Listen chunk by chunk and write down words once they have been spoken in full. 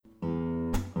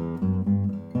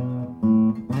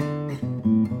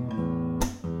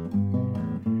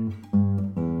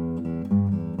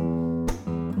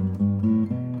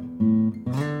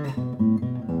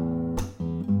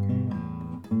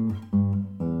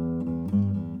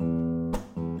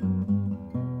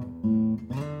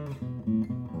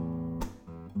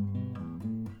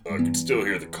I could still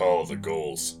hear the call of the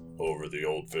gulls over the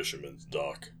old fisherman's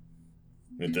dock.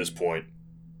 At this point,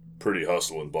 pretty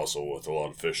hustle and bustle with a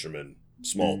lot of fishermen,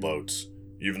 small boats,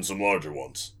 even some larger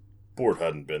ones. Port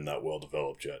hadn't been that well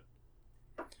developed yet.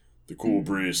 The cool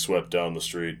breeze swept down the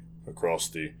street, across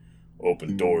the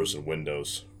open doors and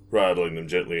windows, rattling them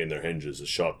gently in their hinges as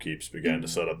shopkeepers began to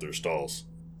set up their stalls.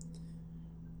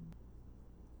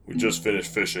 We just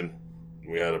finished fishing.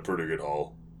 We had a pretty good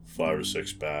haul. 5 or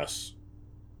 6 bass.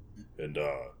 And,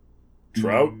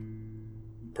 trout?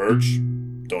 Perch?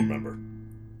 Don't remember.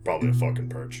 Probably a fucking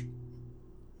perch.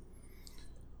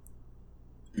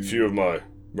 A few of my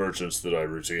merchants that I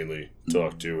routinely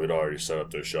talked to had already set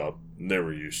up their shop, and they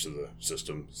were used to the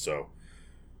system, so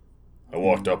I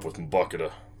walked up with my bucket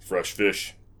of fresh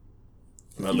fish,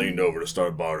 and I leaned over to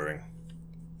start bartering.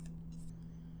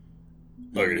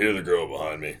 I could hear the girl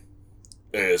behind me.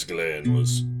 A.S. Glenn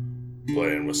was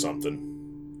playing with something.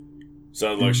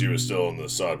 Sounded like she was still on the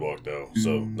sidewalk, though,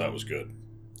 so that was good.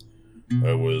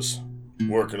 I was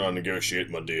working on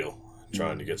negotiating my deal,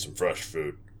 trying to get some fresh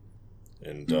food,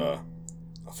 and I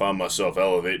found myself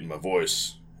elevating my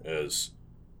voice as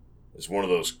one of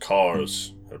those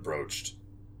cars approached.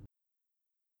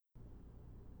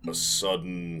 A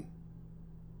sudden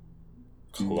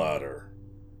clatter,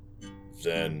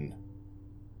 then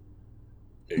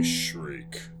a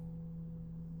shriek.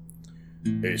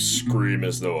 A scream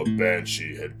as though a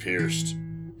banshee had pierced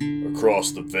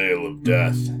across the veil of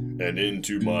death and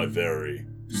into my very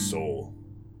soul.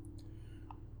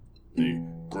 The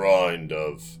grind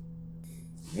of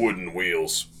wooden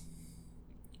wheels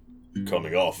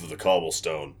coming off of the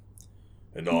cobblestone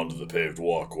and onto the paved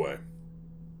walkway.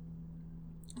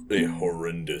 A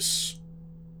horrendous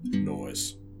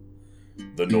noise.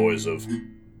 The noise of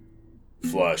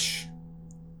flesh,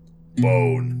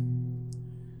 bone,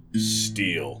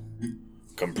 steel,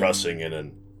 compressing in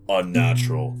an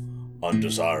unnatural,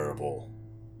 undesirable,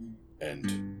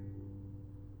 and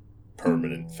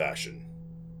permanent fashion.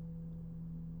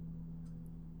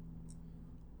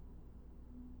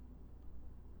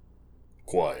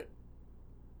 Quiet.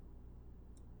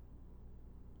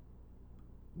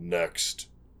 Next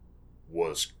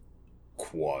was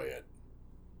quiet.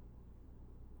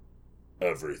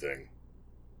 Everything.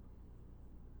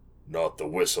 Not the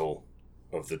whistle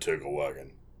of the tickle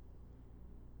wagon.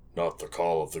 Not the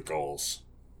call of the gulls.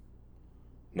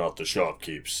 Not the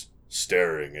shopkeepers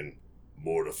staring in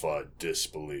mortified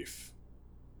disbelief.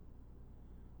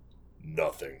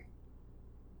 Nothing.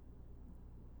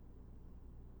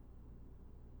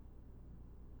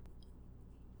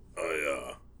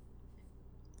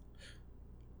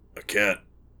 I can't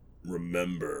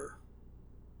remember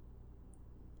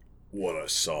what I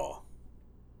saw.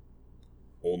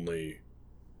 Only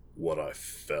what I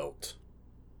felt.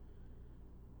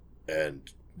 And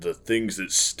the things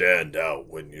that stand out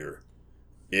when you're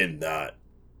in that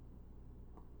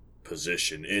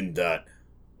position, in that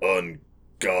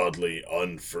ungodly,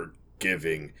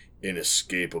 unforgiving,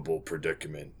 inescapable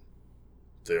predicament,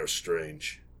 they are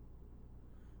strange.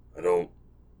 I don't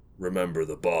remember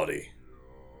the body.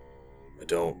 I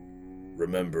don't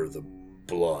remember the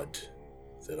blood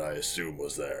that I assume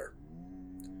was there.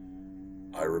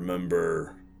 I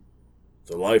remember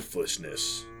the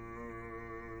lifelessness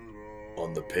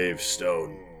on the paved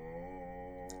stone.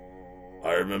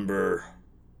 I remember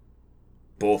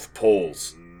both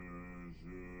poles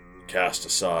cast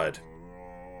aside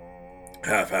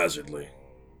haphazardly.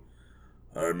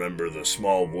 I remember the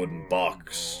small wooden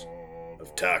box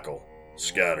of tackle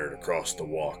scattered across the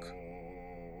walk.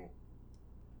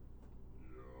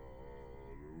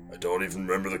 I don't even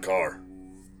remember the car.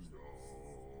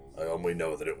 I only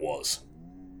know that it was.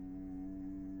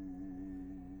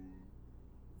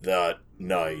 That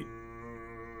night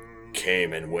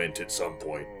came and went at some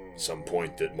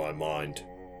point that my mind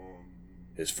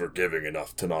is forgiving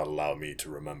enough to not allow me to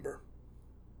remember.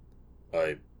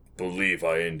 I believe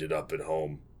I ended up at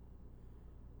home.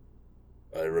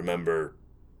 I remember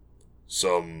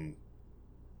some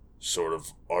sort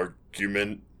of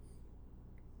argument,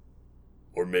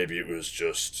 or maybe it was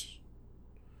just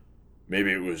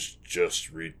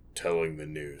retelling the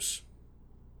news.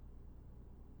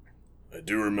 I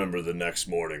do remember the next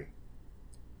morning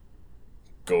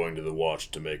going to the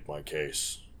watch to make my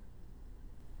case.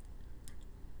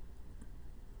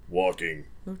 Walking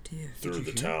through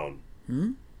the town.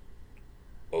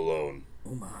 Alone.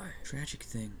 Oh my, tragic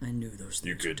thing. I knew those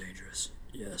things were dangerous.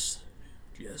 Yes.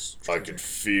 I could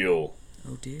feel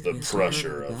the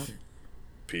pressure of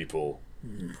people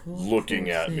looking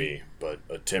at me, but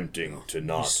attempting to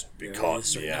not be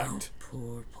caught in the act.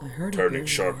 Turning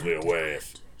sharply away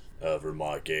Ever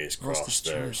my gaze crossed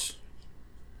theirs,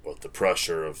 but the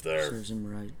pressure of their serves him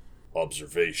right.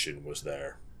 observation was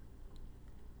there.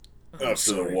 I'm After the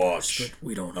sorry, watch, boss, but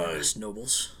we don't arrest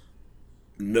nobles.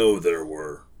 know there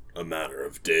were a matter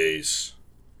of days,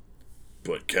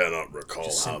 but cannot recall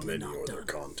Just how simply many not or their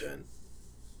done. content.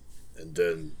 And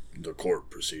then the court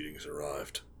proceedings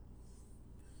arrived.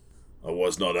 I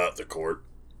was not at the court,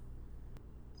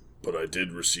 but I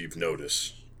did receive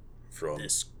notice from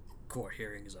This court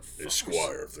hearing is a a farce.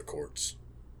 squire of the courts.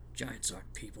 Giants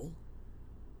aren't people.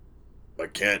 I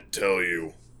can't tell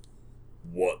you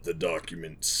what the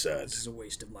document said. This is a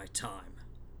waste of my time.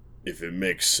 If it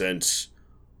makes sense,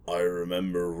 I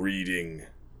remember reading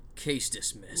Case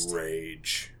dismissed.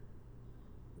 rage,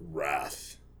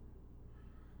 wrath,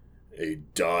 a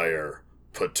dire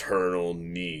paternal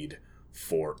need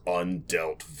for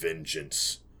undealt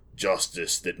vengeance,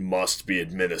 justice that must be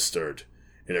administered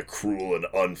in a cruel and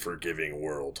unforgiving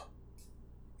world.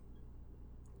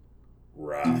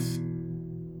 Wrath,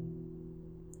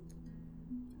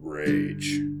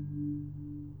 rage,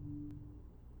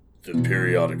 the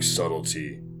periodic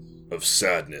subtlety of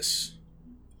sadness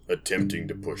attempting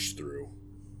to push through.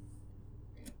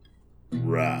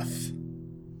 Wrath,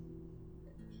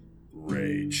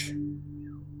 rage,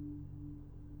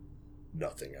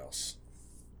 nothing else.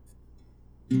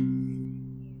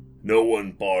 No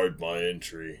one barred my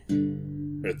entry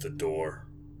at the door,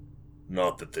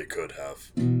 not that they could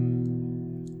have.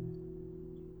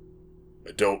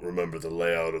 I don't remember the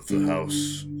layout of the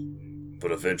house,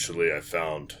 but eventually I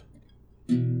found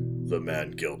the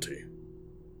man guilty,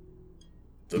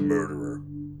 the murderer,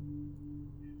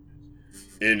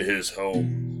 in his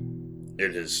home,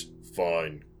 in his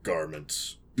fine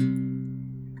garments.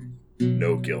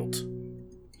 No guilt,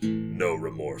 no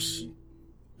remorse.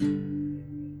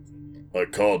 I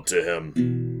called to him,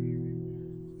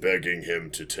 begging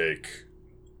him to take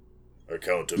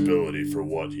accountability for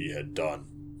what he had done.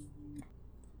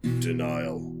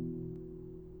 Denial,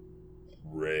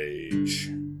 rage.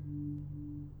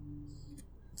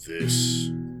 This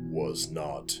was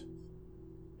not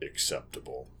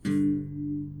acceptable.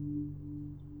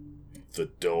 The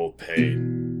dull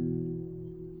pain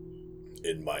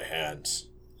in my hands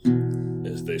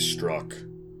as they struck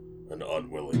an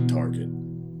unwilling target.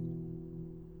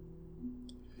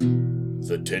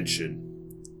 The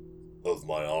tension of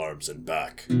my arms and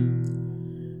back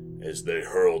as they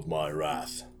hurled my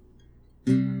wrath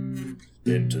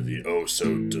into the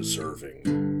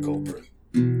oh-so-deserving culprit.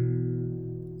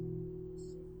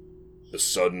 A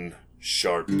sudden,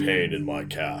 sharp pain in my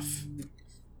calf.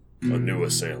 A new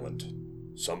assailant.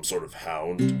 Some sort of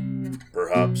hound,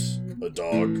 perhaps a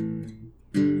dog,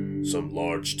 some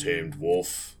large tamed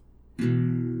wolf.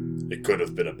 It could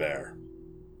have been a bear.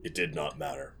 It did not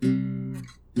matter.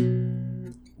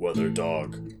 Whether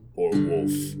dog or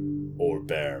wolf or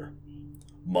bear,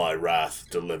 my wrath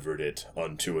delivered it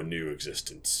unto a new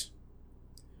existence.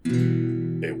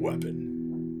 A weapon.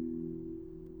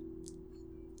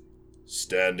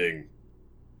 Standing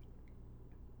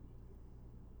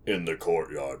in the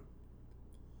courtyard,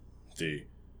 the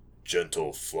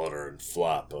gentle flutter and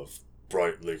flap of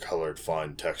brightly colored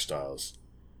fine textiles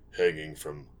hanging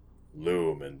from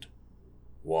loom and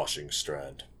washing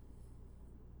strand.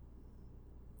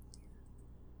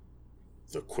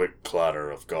 The quick clatter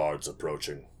of guards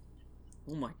approaching.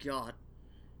 Oh my god.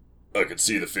 I could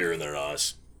see the fear in their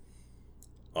eyes.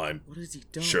 I'm What has he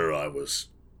done? sure I was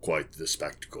quite the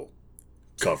spectacle,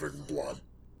 covered in blood,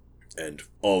 and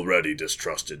already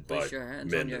distrusted by Place your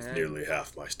hands men on your of head. nearly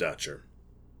half my stature.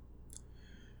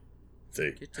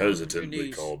 They Get down on your hesitantly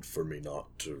knees. called for me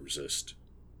not to resist.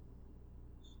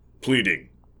 Pleading,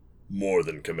 more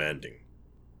than commanding.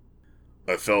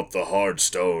 I felt the hard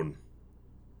stone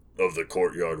of the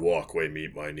courtyard walkway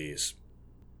meet my knees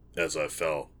as I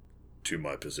fell to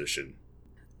my position,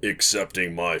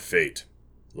 accepting my fate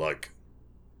like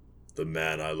the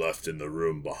man I left in the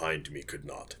room behind me could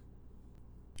not.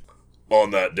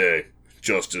 On that day,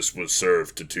 justice was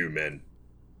served to two men.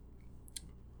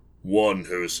 One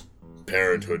whose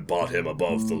parenthood brought him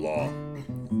above the law,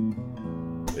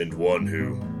 and one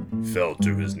who fell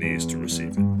to his knees to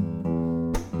receive it.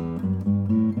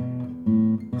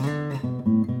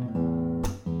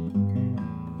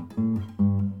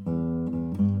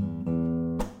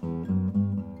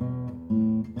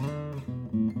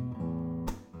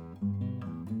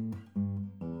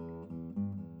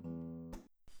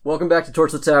 Welcome back to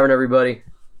Torch the Tavern, everybody.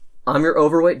 I'm your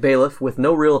overweight bailiff with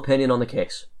no real opinion on the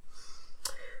case.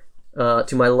 To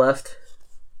my left,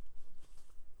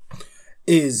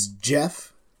 is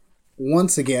Jeff.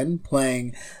 once again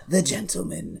playing the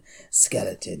Gentleman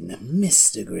Skeleton,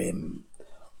 Mr. Grimm.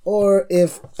 Or,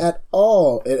 if at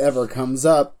all it ever comes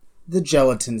up, the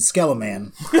Gelatin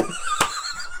Skeleman.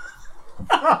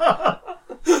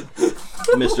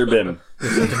 Mr. Bim.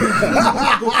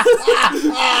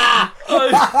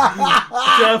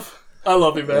 Jeff, I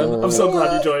love you, man. I'm so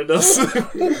glad you joined us.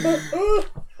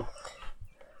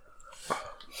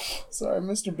 Sorry,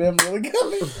 Mr. Bim really got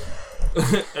me.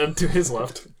 And to his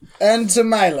left. And to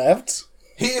my left.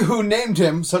 He who named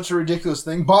him such a ridiculous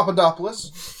thing,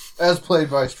 Papadopoulos, as played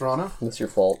by Strana. It's your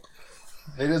fault.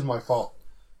 It is my fault.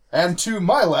 And to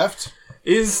my left...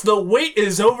 Is the wait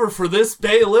is over for this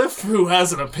bailiff who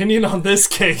has an opinion on this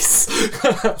case.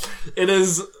 It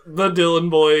is the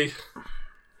Dylan boy.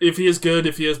 If he is good,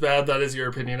 if he is bad, that is your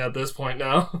opinion at this point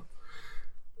now.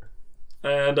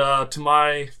 And to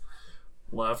my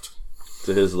left.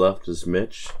 To his left is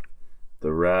Mitch,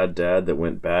 the rad dad that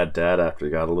went bad dad after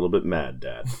he got a little bit mad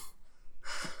dad.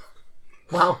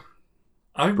 Wow.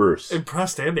 I'm Bruce.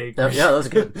 impressed and angry. Yeah, that was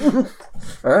good.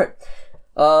 All right.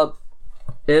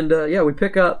 We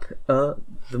pick up the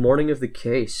morning of the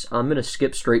case. I'm going to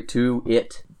skip straight to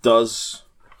it. Does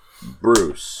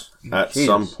Bruce, at Jesus.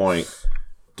 some point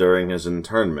during his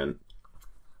internment,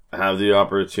 have the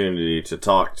opportunity to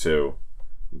talk to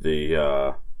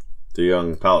the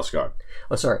young palace guard?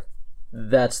 Oh, sorry.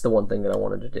 That's the one thing that I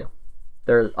wanted to do.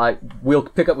 We'll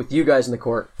pick up with you guys in the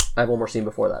court. I have one more scene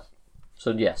before that.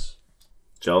 So, yes.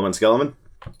 Gentleman Skeleman?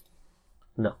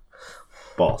 No.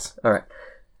 Balls. All right.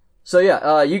 So,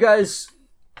 you guys...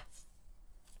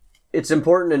 It's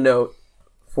important to note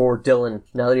for Dylan,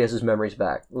 now that he has his memories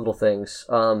back, little things,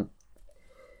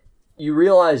 you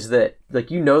realize that,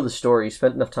 you know the story. You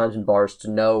spent enough times in bars to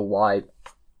know why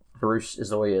Bruce is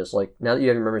the way he is. Now that you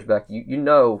have your memories back, you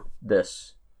know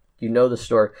this. You know the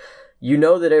story. You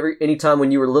know that anytime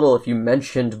when you were little, if you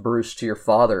mentioned Bruce to your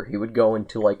father, he would go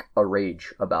into, a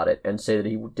rage about it and say that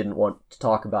he didn't want to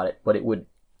talk about it, but it would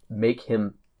make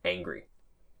him angry.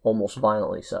 Almost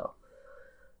violently so.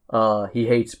 He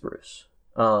hates Bruce.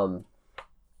 Bob,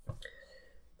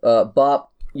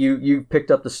 you picked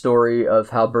up the story of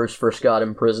how Bruce first got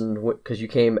imprisoned because you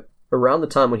came around the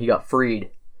time when he got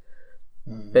freed.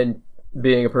 And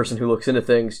being a person who looks into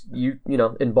things, you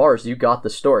know, in bars, you got the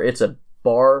story. It's a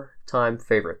bar time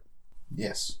favorite.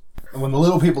 Yes. And when the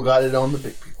little people got it on the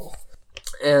big people.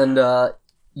 And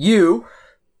you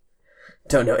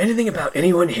don't know anything about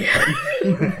anyone here.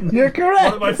 You're correct.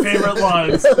 One of my favorite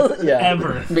lines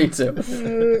ever. Me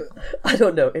too. I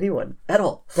don't know anyone at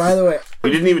all. By the way,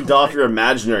 You didn't even doff your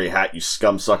imaginary hat, you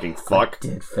scum-sucking fuck.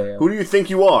 Did fail. Who do you think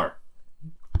you are?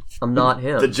 I'm not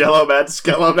him. The Jello Man,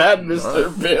 Skeleton Man, Mr.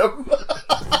 Bim?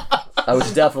 I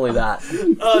was definitely that.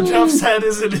 Jeff's head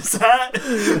is in his hat.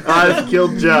 I've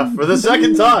killed Jeff for the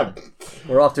second time.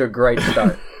 We're off to a great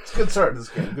start. It's a good start, this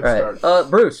game. Good All right.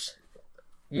 start. Bruce,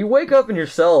 you wake up in your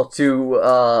cell to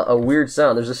a weird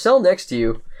sound. There's a cell next to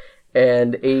you,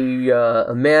 and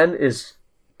a man is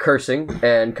cursing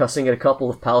and cussing at a couple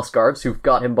of palace guards who've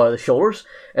got him by the shoulders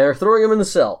and are throwing him in the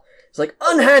cell. It's like,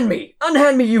 unhand me,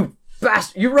 you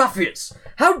bastard, you ruffians!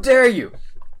 How dare you!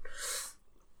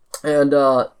 And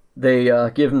they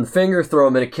give him the finger, throw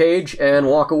him in a cage, and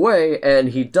walk away, and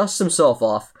he dusts himself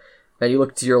off, and you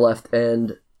look to your left,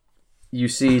 and you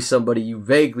see somebody you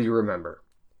vaguely remember.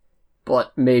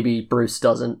 But maybe Bruce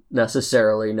doesn't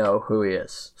necessarily know who he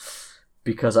is.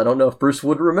 Because I don't know if Bruce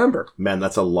would remember. Man,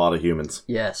 that's a lot of humans.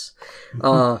 Yes.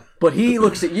 But he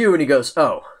looks at you and he goes,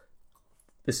 oh,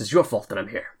 this is your fault that I'm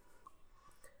here.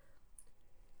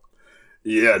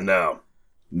 Yeah, no.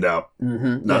 Not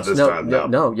Yes, this time, no.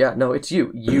 No, it's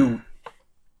you.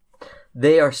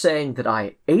 They are saying that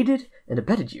I aided and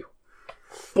abetted you.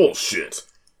 Bullshit.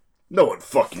 No one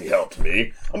fucking helped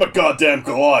me. I'm a goddamn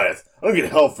Goliath. I don't get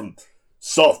help from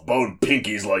soft-boned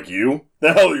pinkies like you.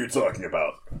 The hell are you talking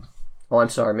about? Oh, I'm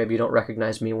sorry. Maybe you don't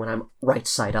recognize me when I'm right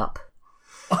side up.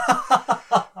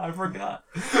 I forgot.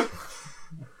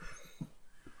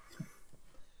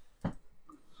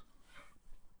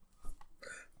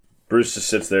 Bruce just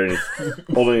sits there and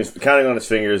he's counting on his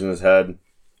fingers in his head.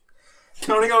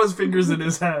 Counting on his fingers in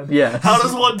his head. Yeah. How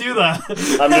does one do that?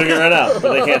 I'm doing it right now,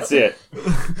 but they can't see it.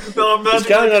 No, I'm He's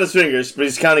counting on his fingers, but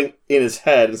he's counting in his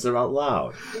head instead of out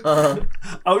loud.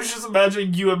 I was just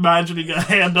imagining you imagining a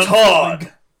hand on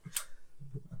Todd!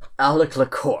 Alec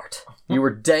LaCourte. You were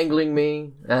dangling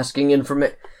me, asking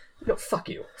information. No, fuck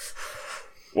you.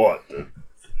 What, dude?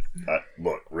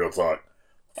 Look, real talk.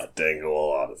 I dangle a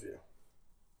lot of you.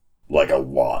 Like a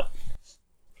lot.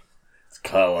 It's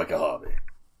kind of like a hobby.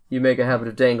 You make a habit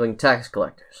of dangling tax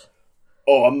collectors.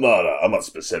 Oh, I'm not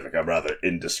specific. I'm rather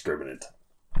indiscriminate.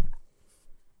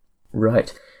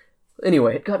 Right.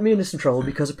 Anyway, it got me into some trouble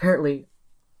because apparently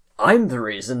I'm the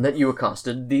reason that you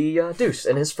accosted the Deuce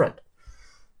and his friend.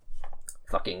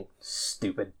 Fucking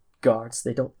stupid guards.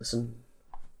 They don't listen.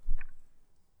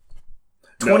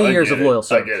 20 years of loyal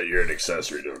service. I get it. You're an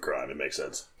accessory to a crime. It makes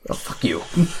sense. Oh, fuck you.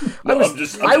 No,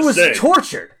 I was saying.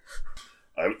 tortured.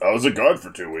 I was a guard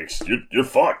for 2 weeks. You're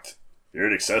fucked. You're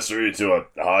an accessory to a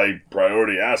high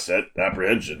priority asset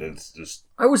apprehension. It's just.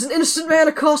 I was an innocent man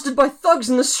accosted by thugs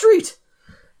in the street.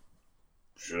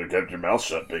 Should have kept your mouth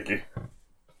shut, Pinky.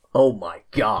 Oh my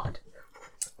god.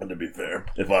 And to be fair,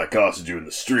 if I accosted you in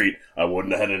the street, I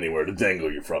wouldn't have had anywhere to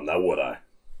dangle you from, now would I?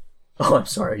 Oh, I'm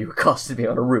sorry. You accosted me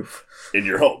on a roof. In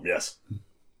your home, yes.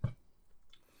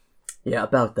 Yeah,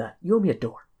 about that. You owe me a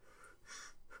door.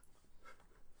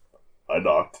 I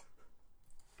knocked.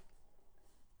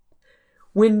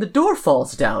 When the door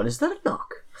falls down, is that a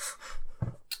knock?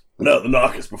 No, the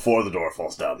knock is before the door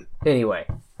falls down. Anyway,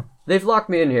 they've locked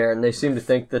me in here, and they seem to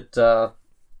think that,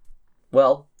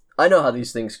 well, I know how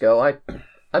these things go.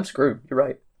 I'm screwed. You're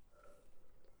right.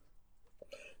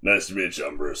 Nice to meet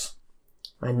you, Bruce.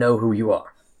 I know who you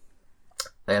are.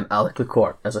 I am Alec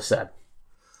LeCourt, as I said.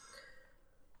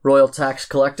 Royal tax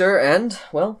collector and,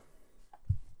 well,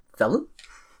 felon?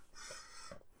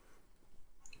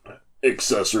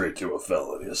 Accessory to a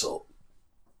felony assault.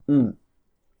 They're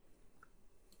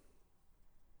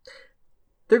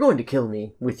going to kill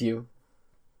me with you.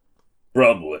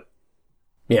 Probably.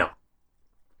 Yeah.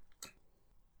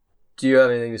 Do you have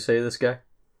anything to say to this guy?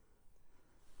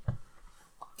 I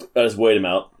just wait him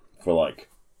out for like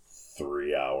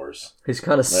 3 hours. He's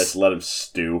kind of I just let him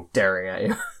stew. staring at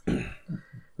you.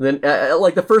 Then,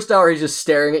 like, the first hour, he's just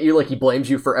staring at you like he blames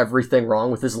you for everything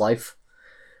wrong with his life.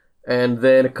 And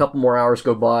then a couple more hours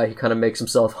go by, he kind of makes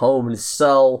himself home in his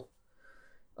cell.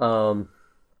 And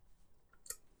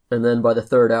then by the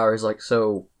third hour, he's like,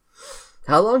 so,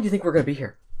 how long do you think we're going to be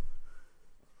here?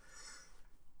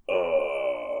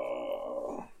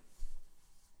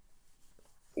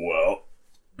 Well,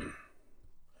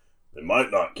 they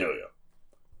might not kill you.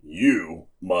 You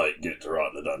might get to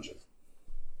rot in the dungeon.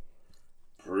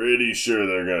 Pretty sure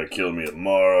they're gonna kill me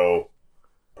tomorrow.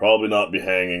 Probably not be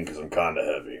hanging because I'm kind of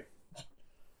heavy.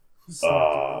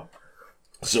 So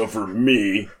for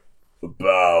me,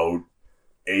 about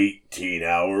 18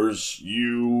 hours.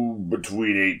 You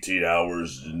between 18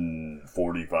 hours and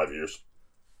 45 years.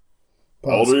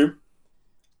 How old are you?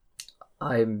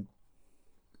 I'm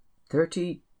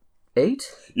 38?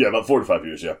 Yeah, about 45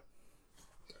 years, yeah.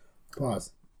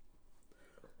 Pause.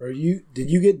 Did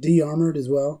you get de-armored as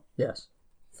well? Yes.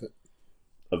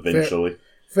 Eventually.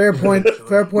 Fair point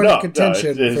No, of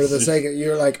contention no, for the sake of,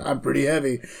 you're like, I'm pretty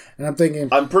heavy. And I'm thinking,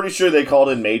 I'm pretty sure they called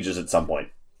in mages at some point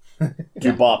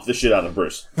to bop the shit out of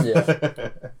Bruce. Yeah.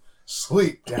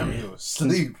 Sleep, damn you.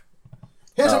 Sleep.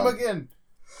 Hit him again.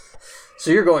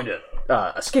 So you're going to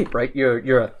escape, right?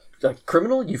 You're a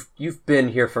criminal? You've been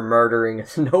here for murdering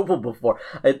a noble before.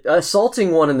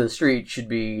 Assaulting one in the street should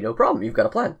be no problem. You've got a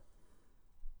plan.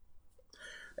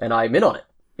 And I'm in on it.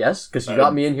 Yes? Because you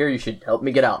got me in here, you should help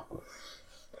me get out.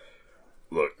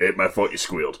 Look, ain't my fault you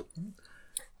squealed.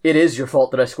 It is your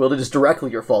fault that I squealed. It is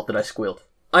directly your fault that I squealed.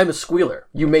 I'm a squealer.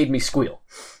 You made me squeal.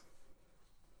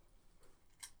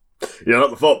 Yeah, not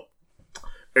the fault.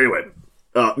 Anyway,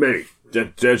 maybe.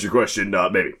 To answer your question,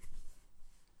 maybe.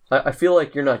 I feel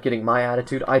like you're not getting my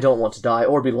attitude. I don't want to die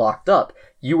or be locked up.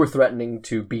 You were threatening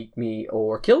to beat me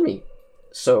or kill me.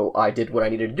 So I did what I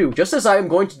needed to do, just as I am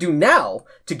going to do now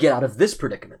to get out of this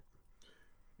predicament.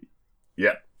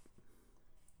 Yeah.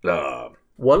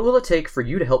 What will it take for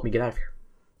you to help me get out of here?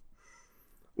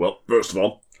 Well, first of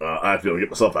all, I have to be able to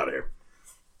get myself out of here.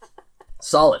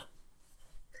 Solid.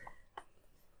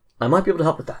 I might be able to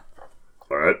help with that.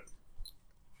 Alright.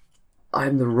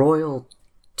 I'm the royal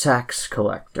tax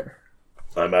collector.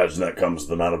 I imagine that comes with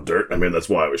the amount of dirt. I mean, that's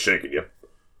why I was shaking you.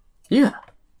 Yeah.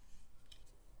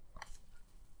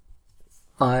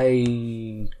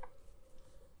 I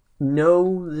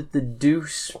know that the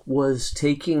Deuce was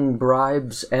taking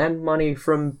bribes and money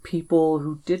from people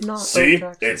who did not See? owe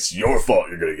taxes. It's your fault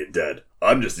you're gonna get dead.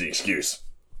 I'm just the excuse.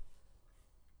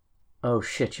 Oh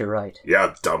shit, you're right.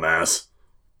 Yeah, dumbass.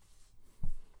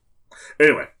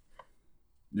 Anyway.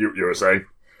 You were saying?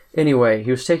 Anyway, he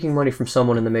was taking money from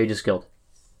someone in the Mages Guild.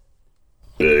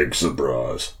 Big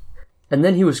surprise. And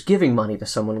then he was giving money to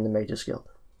someone in the Mages Guild.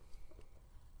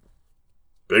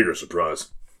 Bigger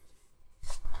surprise.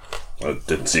 I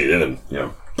didn't see it in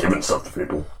him, giving stuff to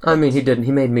people. I mean, he didn't.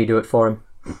 He made me do it for him.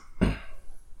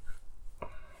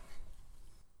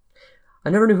 I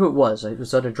never knew who it was. It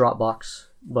was at a Dropbox,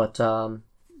 but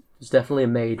it's definitely a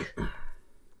mage.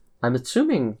 I'm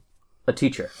assuming a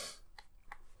teacher.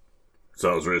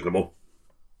 Sounds reasonable.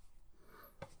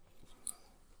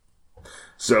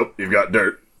 So, you've got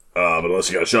dirt, but unless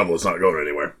you got a shovel, it's not going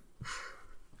anywhere.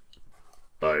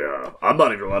 I'm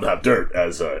not even allowed to have dirt,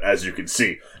 as you can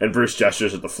see. And Bruce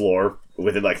gestures at the floor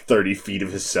within like 30 feet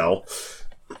of his cell.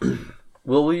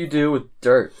 What will you do with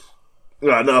dirt?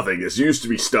 Nothing. It used to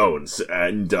be stones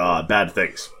and bad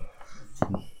things.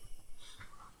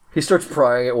 He starts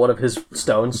prying at one of his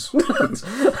stones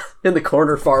in the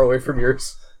corner far away from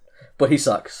yours. But he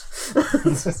sucks.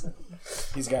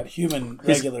 He's got human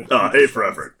regular. A for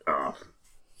effort.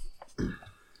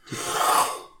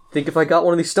 Think if I got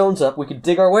one of these stones up, we could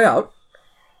dig our way out?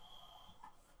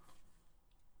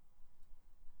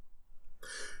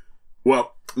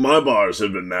 Well, my bars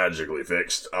have been magically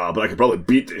fixed, but I could probably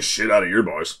beat this shit out of your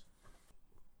bars.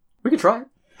 We could try.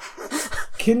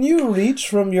 Can you reach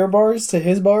from your bars to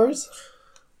his bars?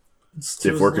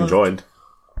 If we're conjoined.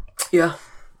 Yeah.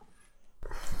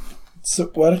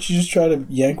 So why don't you just try to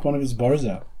yank one of his bars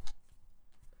out?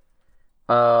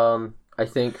 I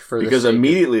think for the Because sake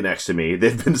immediately next to me,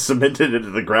 they've been cemented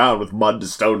into the ground with mud to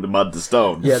stone to mud to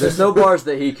stone. Yeah, there's no bars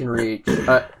that he can reach.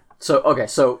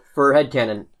 So for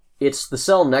headcanon, it's the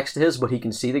cell next to his, but he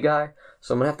can see the guy.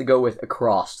 So I'm gonna have to go with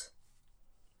across.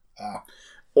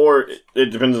 Or it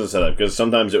depends on the setup, because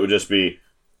sometimes it would just be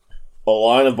a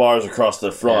line of bars across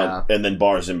the front and then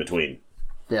bars in between.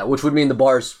 Yeah, which would mean the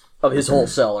bars of his whole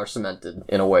cell are cemented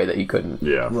in a way that he couldn't.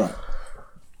 Yeah. Right.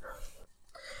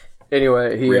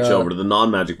 Anyway, he Reach over to the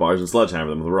non-magic bars and sledgehammer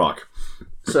them with a rock.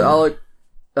 So Alec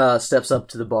steps up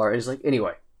to the bar and he's like,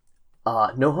 anyway,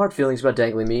 no hard feelings about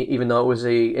dangling me, even though it was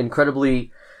a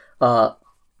incredibly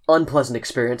unpleasant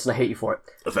experience, and I hate you for it.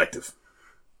 Effective.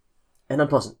 And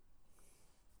unpleasant.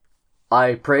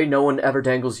 I pray no one ever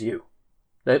dangles you.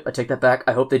 Nope, I take that back.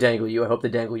 I hope they dangle you. I hope they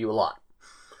dangle you a lot.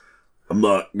 I'm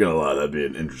not gonna lie, that'd be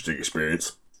an interesting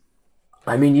experience.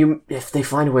 I mean, if they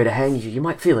find a way to hang you, you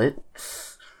might feel it.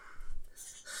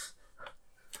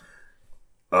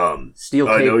 Steel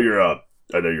I know cable.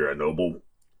 you're a noble,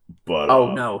 but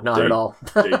Oh no, not at all.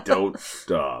 They don't.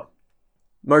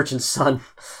 Merchant's son.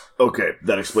 Okay,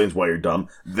 that explains why you're dumb.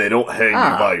 They don't hang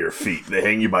you by your feet; they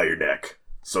hang you by your neck.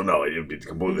 So no, it'd be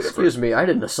completely different. Excuse me, I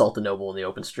didn't assault a noble in the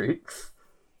open street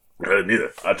I didn't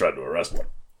either. I tried to arrest one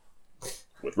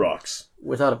with rocks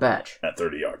without a badge. at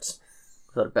 30 yards.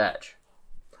 Without a badge.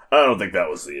 I don't think that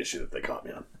was the issue that they caught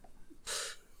me on.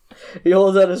 He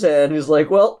holds out his hand. He's like,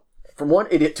 "Well, from one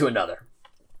idiot to another.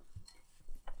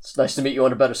 It's nice to meet you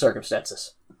under better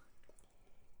circumstances."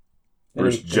 And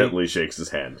Bruce he- gently shakes his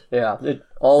hand. Yeah,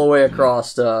 all the way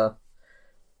across the.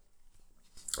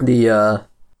 That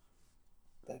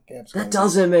gap's That going-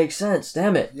 doesn't make sense.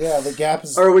 Damn it. Yeah, the gap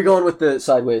is. Or are we going with the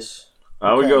sideways?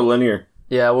 I would go linear.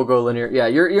 Yeah, we'll go linear. Yeah,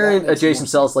 you're That in makes adjacent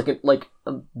more cells like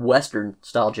a Western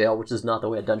style jail, which is not the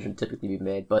way a dungeon typically be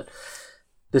made, but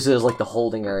this is like the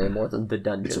holding area more than the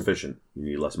dungeon. It's efficient. You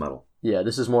need less metal. Yeah,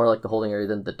 this is more like the holding area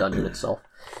than the dungeon itself.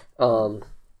 Well,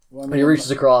 I And mean, he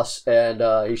reaches across and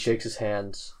he shakes his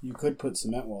hands. You could put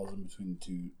cement walls in between the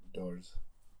two doors,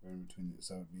 or in between.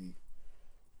 So it'd be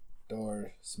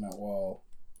door, cement wall,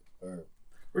 or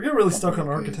We're getting really stuck on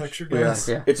architecture, guys.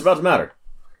 Yeah. It's about to matter.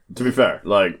 To be fair,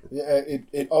 like, yeah.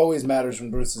 It always matters when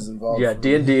Bruce is involved. Yeah,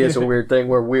 D&D is a weird thing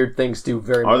where weird things do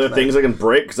very much are there matter. things I can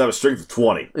break? Because I have a strength of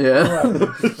 20. Yeah.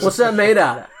 What's that made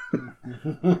out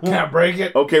of? Can't break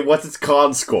it. Okay, what's its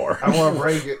con score? I want to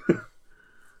break it.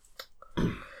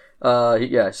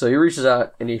 Yeah, so he reaches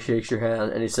out and he shakes your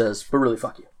hand and he says, "But really,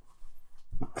 fuck you."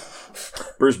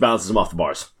 Bruce bounces him off the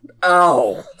bars.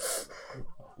 Ow!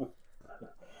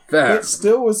 Fair. It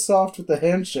still was soft with the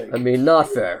handshake. I mean, not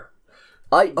fair.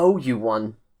 I owe you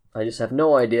one. I just have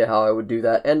no idea how I would do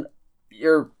that. And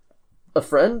you're a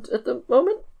friend at the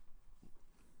moment?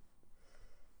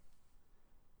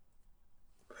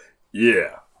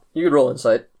 Yeah. You could roll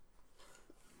insight.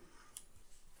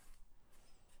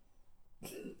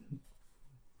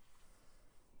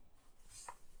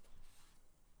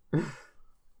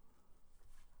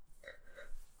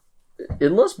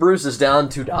 Unless Bruce is down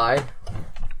to die.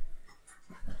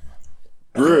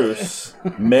 Bruce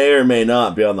may or may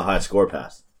not be on the high score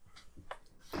path.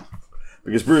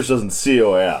 Because Bruce doesn't see a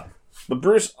way out. But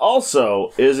Bruce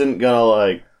also isn't gonna,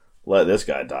 like, let this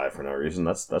guy die for no reason.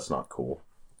 That's not cool.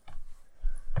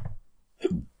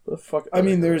 The fuck? I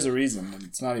mean, there's a reason, and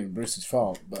it's not even Bruce's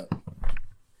fault. But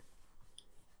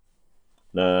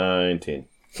 19.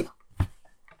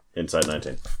 Inside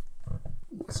 19.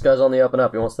 This guy's on the up and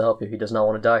up. He wants to help you. He does not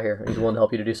want to die here. He's willing to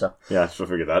help you to do so. Yeah, I should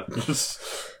figure that.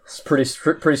 It's pretty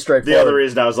straightforward. The other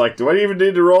reason I was like, do I even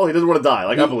need to roll? He doesn't want to die.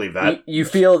 Like, I believe that. You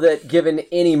feel that given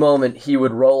any moment, he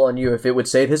would roll on you if it would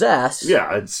save his ass.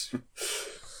 Yeah, it's...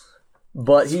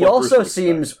 But he what also Bruce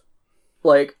seems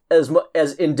like, as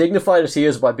indignified as he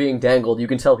is by being dangled, you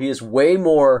can tell he is way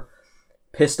more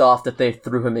pissed off that they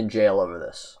threw him in jail over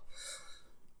this.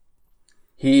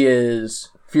 He is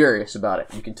furious about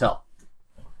it, you can tell.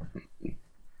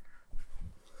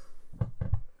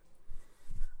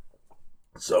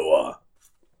 So,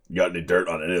 you got any dirt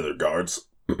on any of their guards?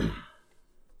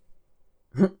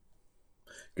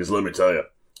 Because let me tell you,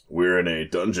 we're in a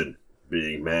dungeon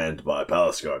being manned by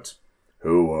palace guards,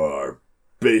 who are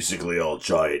basically all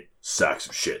giant sacks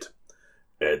of shit.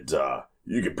 And,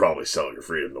 you could probably sell your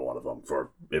freedom to one of them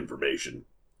for information.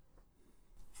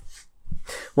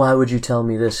 Why would you tell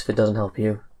me this if it doesn't help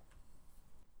you?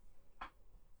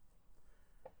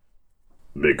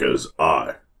 Because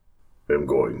I am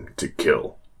going to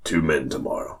kill 2 men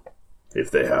tomorrow, if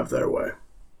they have their way.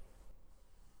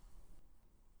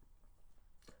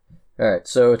 Alright,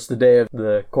 so it's the day of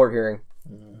the court hearing.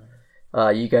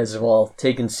 You guys have all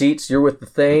taken seats. You're with the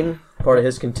Thane, part of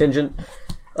his contingent.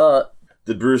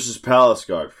 Did Bruce's palace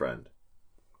guard friend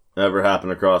ever happen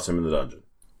across him in the dungeon?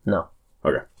 No.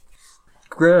 Okay.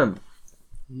 Grim,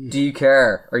 do you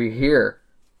care? Are you here?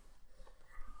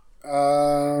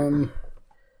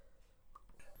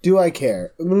 Do I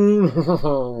care?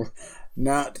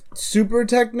 Not super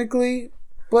technically,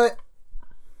 but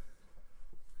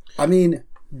I mean,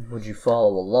 Would you follow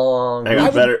along? Hang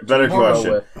on, better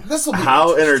question. This will be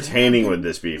How interesting. entertaining would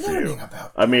this be for you? Learning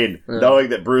about I mean, knowing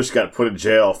that Bruce got put in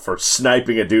jail for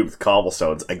sniping a dude with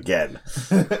cobblestones again.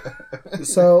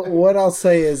 So what I'll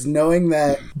say is, knowing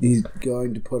that he's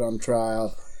going to put on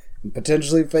trial and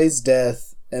potentially face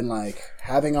death, and like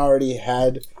having already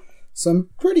had some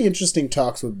pretty interesting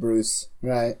talks with Bruce,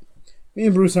 right? Me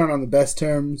and Bruce aren't on the best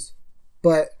terms,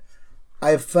 but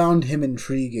I've found him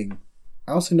intriguing.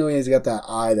 I also know he's got that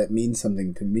eye that means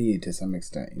something to me to some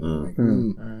extent. You know,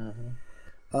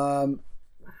 like,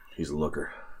 He's a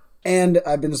looker. And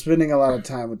I've been spending a lot of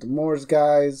time with the Moors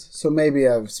guys, so maybe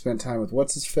I've spent time with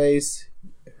what's-his-face,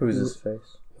 Who's his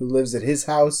face? who lives at his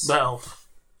house. The elf.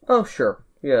 Oh, sure.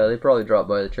 Yeah, they probably dropped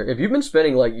by the church. If you've been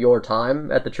spending, like, your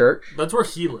time at the church, That's where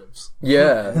he lives.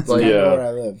 yeah, like, Yeah. Where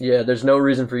I live. yeah, there's no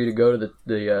reason for you to go to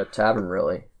the tavern,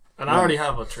 really. And I already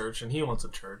have a church, and he wants a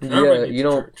church. Yeah, Everybody needs you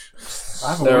a don't- church.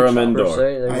 I have a Per Aramendor.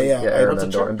 se, they- yeah, what's a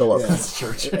Aramendor church? and Below. Yeah. That's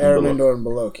church. Aramendor and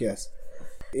Balok, yes.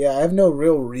 Yeah, I have no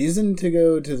real reason to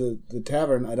go to the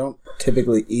tavern. I don't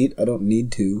typically eat. I don't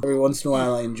need to. Every once in a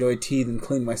while I enjoy tea and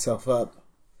clean myself up.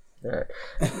 All right,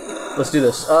 let's do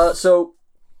this. So,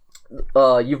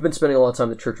 you've been spending a lot of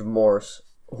time at the Church of Moors.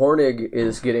 Hornig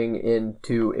is getting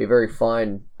into a very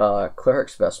fine cleric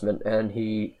specimen, and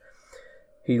he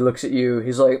looks at you.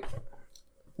 He's like,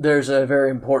 "There's a very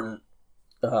important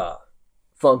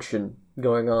function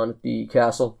going on at the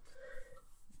castle.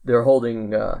 They're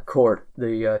holding court.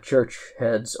 The church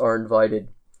heads are invited.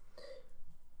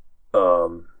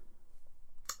 Do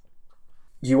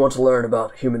you want to learn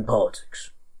about human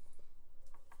politics?"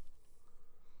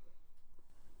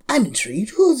 I'm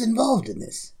intrigued. Who's involved in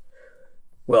this?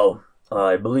 Well,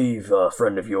 I believe a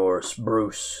friend of yours,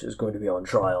 Bruce, is going to be on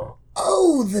trial.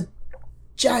 Oh, the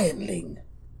Giantling.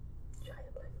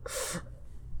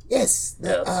 Yes.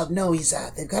 Yes. No, he's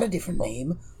they've got a different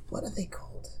name. What are they called?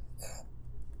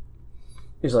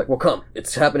 He's like, well, come,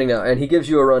 it's happening now. And he gives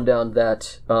you a rundown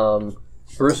that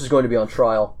Bruce is going to be on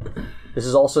trial. This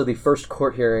is also the first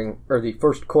court hearing, or the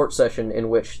first court session in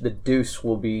which the Deuce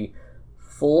will be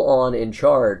full on in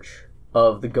charge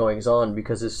of the goings-on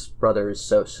because his brother is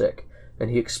so sick. And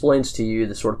he explains to you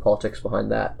the sort of politics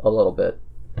behind that a little bit.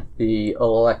 The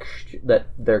election, that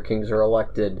their kings are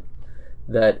elected,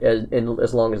 that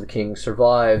as long as the king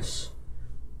survives,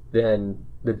 then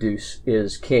the Deuce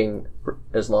is king,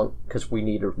 because we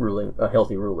need a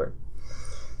healthy ruler.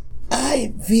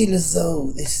 I feel as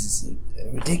though this is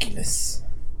a ridiculous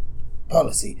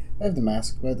policy. I have the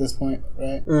mask by this point,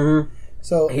 right? Mm-hmm.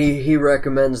 So He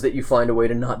recommends that you find a way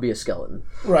to not be a skeleton.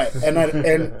 right, and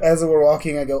as we're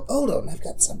walking, I go, "Hold on, I've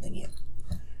got something here."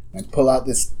 I pull out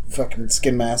this fucking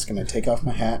skin mask and I take off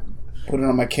my hat, put it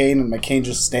on my cane, and my cane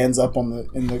just stands up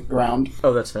in the ground.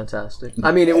 Oh, that's fantastic.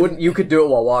 I mean, it wouldn't. You could do it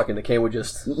while walking. The cane would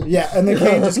just. Yeah, and the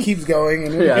cane just keeps going,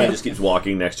 and Yeah. He just keeps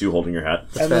walking next to you, holding your hat.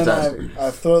 and fantastic. then I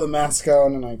throw the mask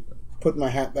on and I put my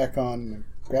hat back on and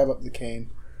grab up the cane.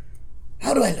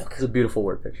 How do I look? It's a beautiful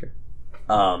word picture.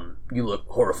 You look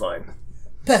horrifying.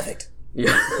 Perfect.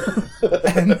 Yeah.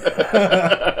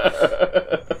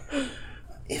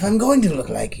 If I'm going to look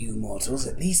like you mortals,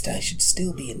 at least I should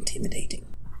still be intimidating.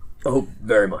 Oh,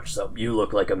 Very much so. You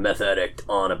look like a meth addict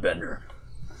on a bender.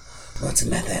 What's a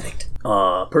meth addict?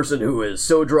 Person who is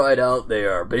so dried out they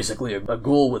are basically a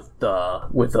ghoul with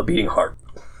a beating heart.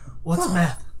 What's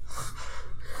meth?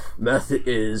 Meth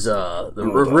is the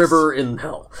Ghoul dust. river in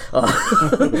hell.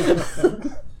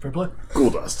 Fair play.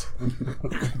 Ghoul dust.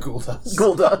 Cool dust.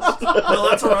 Ghoul dust. No,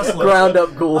 that's a wrestler. Ground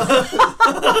up ghoul.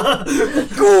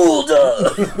 Ghoul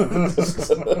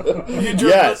dust.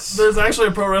 Yes. There's actually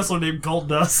a pro wrestler named Gold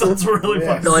Dust. That's really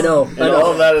fucking. No, I know. And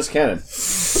all of that is canon.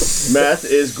 Meth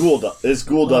is ghoul dust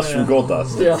yeah. from gold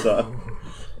dust. Yeah. It's,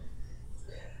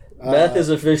 Meth is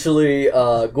officially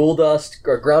ghoul dust,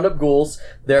 or ground up ghouls.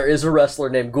 There is a wrestler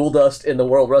named Ghoul Dust in the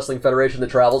World Wrestling Federation that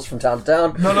travels from town to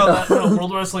town. No,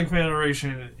 World Wrestling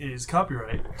Federation is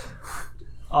copyright.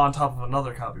 On top of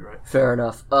another copyright. Fair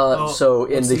enough. So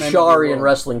in what's the the name of the Sharian world?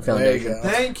 Wrestling There you Foundation. go.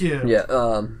 Thank you. Yeah,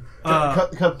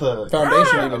 Cut the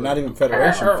Foundation, even not even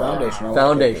Federation. Foundation. I like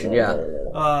Foundation, it.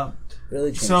 yeah.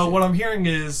 Really changed So it. what I'm hearing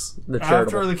is, The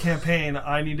after charitable. the campaign,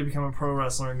 I need to become a pro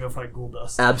wrestler and go fight Ghoul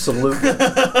Dust. Absolutely.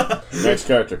 next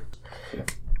character.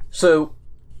 So,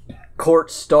 court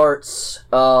starts.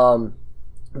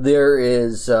 There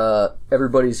is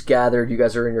everybody's gathered. You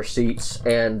guys are in your seats,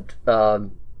 and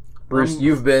Bruce,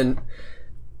 you've been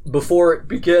before it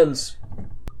begins.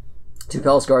 Two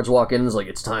palace guards walk in. And it's like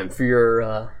it's time for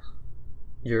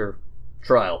your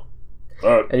trial,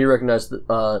 Alright. and you recognize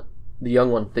the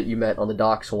young one that you met on the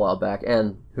docks a while back,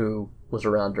 and who was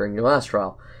around during your last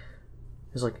trial.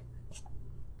 He's like,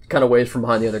 kind of waves from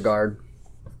behind the other guard.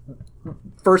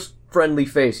 First friendly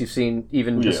face you've seen,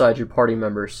 even besides your party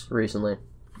members recently,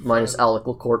 minus Alec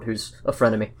LaCourte, who's a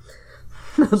friend of me.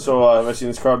 So, have I seen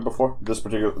this card before?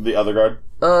 The other guard?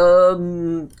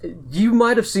 You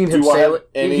might have seen him Do I sail have it.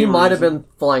 any He might have reason- been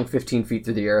flying 15 feet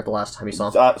through the air at the last time you saw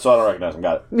him. So I don't recognize him.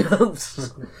 Got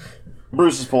it.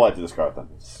 Bruce is polite to this card then.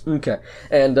 Okay,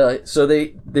 and so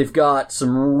they've got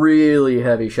some really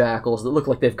heavy shackles that look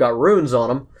like they've got runes on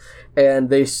them, and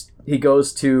he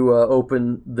goes to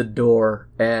open the door,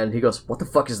 and he goes, "What the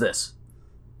fuck is this?"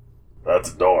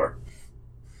 That's a door.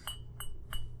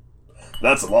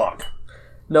 That's a lock.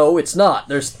 No, it's not.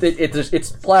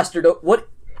 It's plastered. What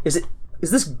is it?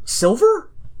 Is this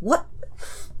silver? What?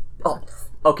 Oh,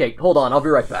 okay. Hold on. I'll be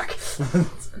right back.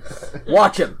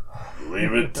 Watch him.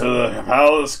 Leave it to the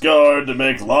palace guard to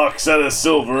make locks out of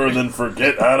silver and then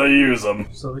forget how to use them.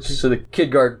 So So the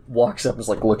kid guard walks up and is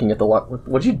like looking at the lock.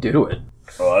 What'd you do to it?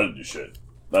 Oh, I didn't do shit.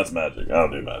 That's magic. I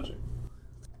don't do magic.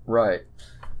 Right.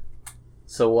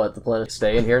 So what? The plan is to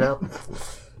stay in here now?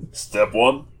 Step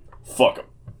one, fuck him.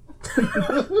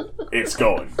 It's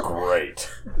going great.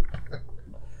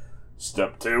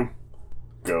 Step two,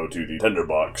 go to the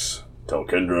tinderbox. Tell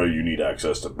Kendra you need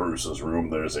access to Bruce's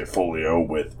room. There's a folio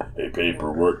with a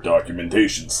paperwork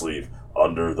documentation sleeve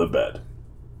under the bed.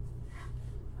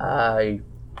 I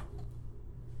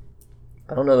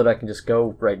don't know that I can just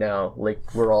go right now. Like,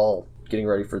 we're all getting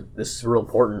ready for this. Is real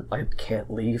important. I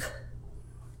can't leave.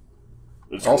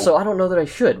 It's Also, cool. I don't know that I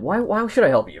should. Why should I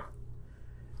help you?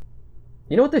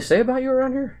 You know what they say about you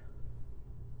around here?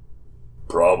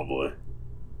 Probably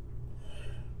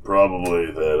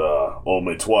that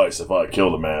only twice have I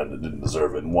killed a man that didn't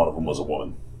deserve it, and one of them was a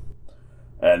woman.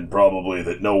 And probably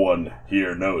that no one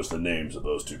here knows the names of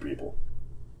those two people.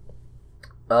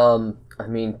 I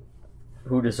mean,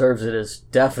 who deserves it is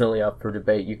definitely up for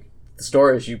debate. The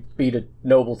story is you beat a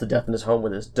noble to death in his home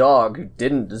with his dog who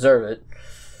didn't deserve it.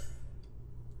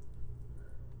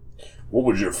 What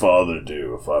would your father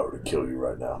do if I were to kill you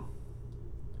right now?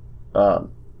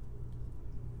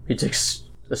 He takes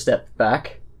a step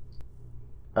back.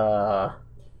 I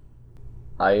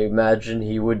imagine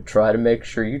he would try to make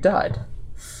sure you died.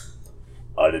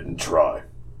 I didn't try.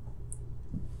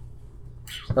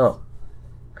 Oh.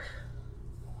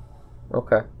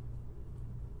 Okay.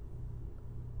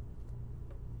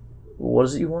 What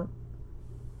is it you want?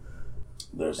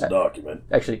 There's a document.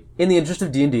 Actually, in the interest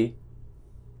of D&D,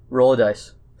 roll a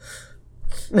dice.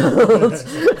 I'm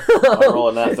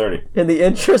rolling that 30. In the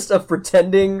interest of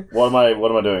pretending What am I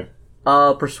doing?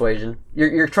 persuasion.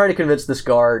 You're trying to convince this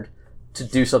guard to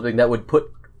do something that would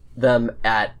put them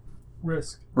at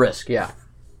risk. Yeah.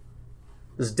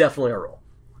 This is definitely a roll.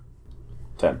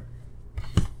 10.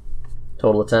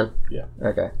 Total of 10? Yeah.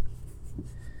 Okay.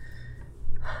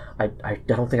 I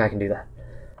don't think I can do that.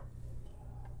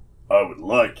 I would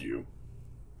like you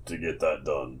to get that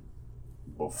done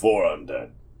before I'm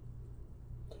dead.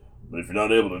 But if you're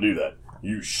not able to do that,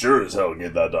 you sure as hell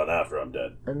get that done after I'm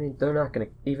dead. I mean, they're not gonna...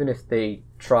 Even if they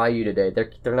try you today,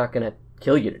 they're not gonna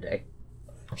kill you today.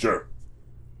 Sure.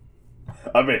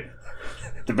 I mean,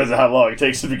 depends on how long it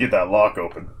takes to get that lock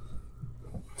open.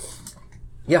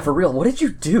 Yeah, for real. What did you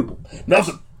do?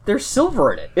 Nothing. There's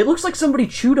silver in it. It looks like somebody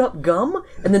chewed up gum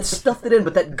and then stuffed it in,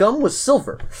 but that gum was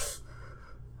silver.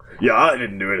 Yeah, I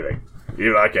didn't do anything.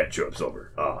 Even I can't chew up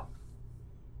silver.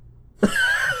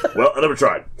 Well, I never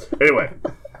tried. Anyway.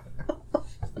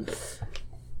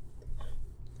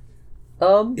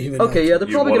 Okay, yeah, they're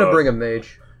probably gonna bring a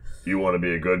mage. You want to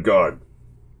be a good guard.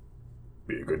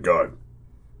 Be a good guard.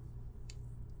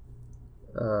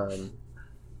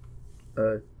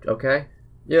 Okay.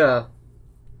 Yeah.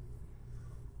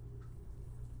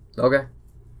 Okay.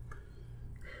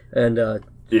 And,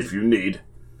 If you need,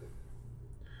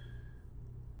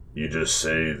 you just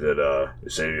say that, you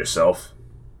say to yourself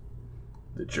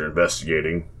that you're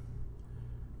investigating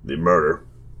the murder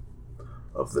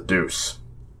of the Deuce.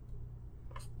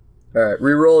 alright,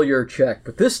 reroll your check,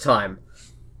 but this time,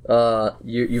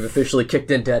 you've officially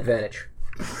kicked into advantage.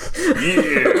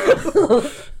 Yeah!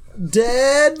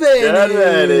 Dead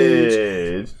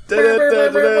advantage.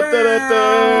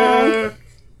 Advantage.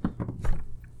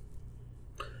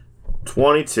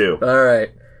 22.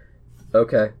 Alright.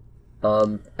 Okay.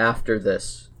 After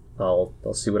this, I'll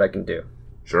see what I can do.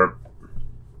 Sure.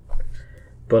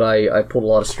 But I pulled a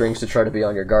lot of strings to try to be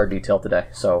on your guard detail today,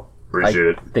 so Appreciate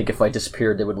it. I think if I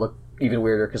disappeared, they would look even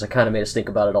weirder, because I kind of made us think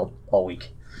about it all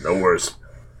week. No worries.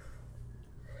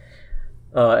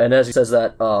 And as he says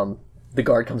that, the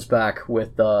guard comes back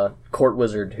with the court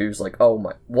wizard, who's like, oh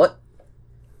my, what?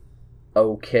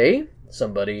 Okay,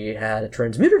 somebody had a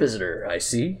transmuter visitor, I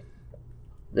see.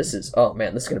 This is, oh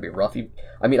man, this is going to be rough.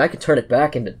 I mean, I could turn it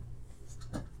back into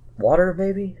water,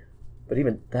 maybe? But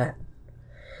even that.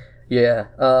 Yeah,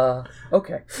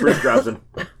 okay. Bruce grabs him.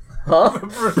 Huh?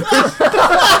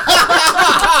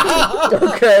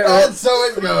 Okay, And so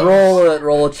it goes.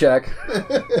 roll a check.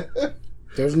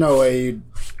 There's no way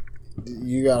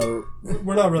you gotta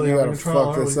We're not really having a trial,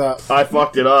 fuck are this we? up. I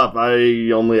fucked it up.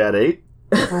 I only had 8.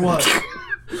 For what?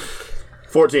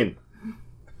 14.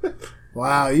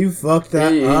 Wow, you fucked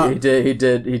that He up. did.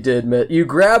 You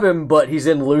grab him, but he's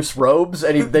in loose robes,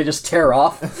 and they just tear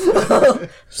off.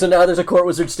 So now there's a court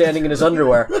wizard standing in his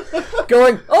underwear,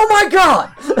 going, "Oh my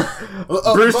god!"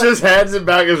 Bruce just hands him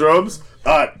back his robes.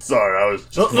 Sorry, I was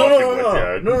just No, fucking with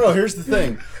you. no. Here's the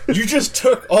thing. You just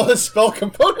took all his spell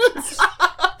components.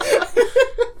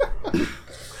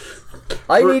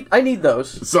 I need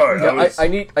those. Sorry, Yeah, I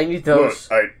need those.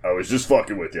 Look, I was just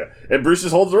fucking with you. And Bruce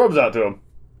just holds the robes out to him.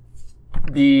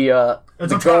 The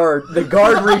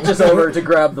guard reaches over to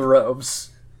grab the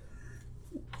robes,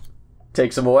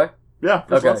 takes them away. Yeah,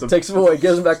 Bruce Okay, wants him. takes them away,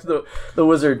 gives them back to the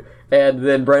wizard, and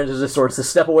then brandishes his sword to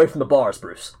step away from the bars.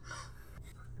 Bruce,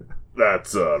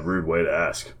 That's a rude way to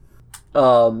ask.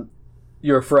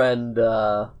 your friend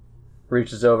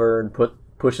reaches over and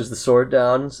pushes the sword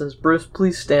down and says, "Bruce,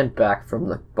 please stand back from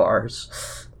the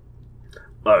bars."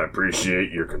 I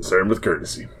appreciate your concern with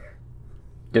courtesy.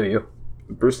 Do you?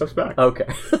 Bruce steps back. Okay.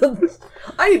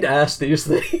 I need to ask these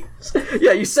things.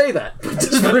 Yeah, you say that.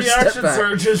 Just The Bruce step action back.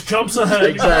 surge jumps ahead.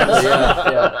 Exactly,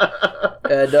 yeah.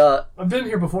 And, I've been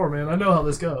here before, man. I know how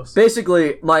this goes.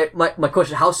 basically, my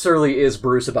question, how surly is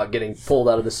Bruce about getting pulled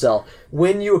out of the cell?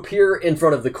 When you appear in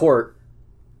front of the court,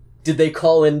 did they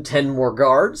call in 10 more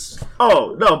guards?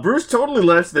 Oh, no, Bruce totally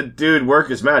lets the dude work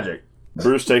his magic.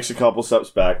 Bruce takes a couple steps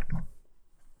back,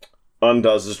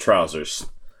 undoes his trousers,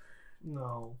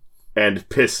 No. and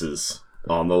pisses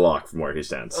on the lock from where he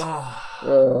stands.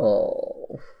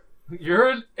 Oh. You're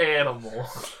an animal.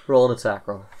 Roll an attack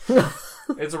roll.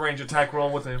 It's a range attack roll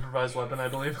with an improvised weapon, I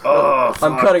believe. Oh,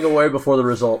 I'm cutting away before the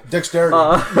result. Dexterity.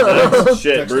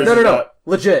 Shit, Bruce No, has no. got...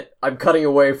 Legit. I'm cutting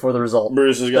away for the result.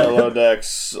 Bruce has got low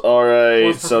dex. Alright,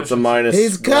 What's so it's a proficiency? minus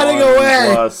He's cutting 1 away!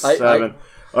 plus I- 7.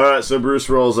 Alright, so Bruce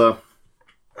rolls a...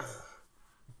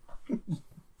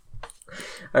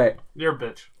 Alright. You're a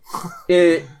bitch.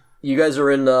 You guys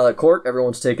are in court.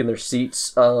 Everyone's taking their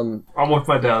seats. I'm with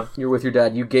my dad. You're with your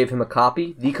dad. You gave him a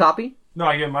copy. The copy? No,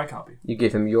 I get my copy. You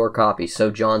gave him your copy,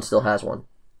 so John still has one.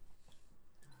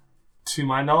 To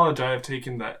my knowledge, I have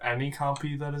taken any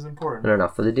copy that is important. No,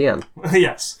 for the DM.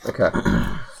 Yes. Okay.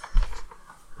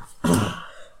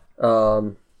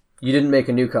 You didn't make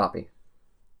a new copy.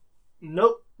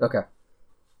 Nope. Okay.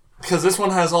 Because this one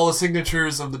has all the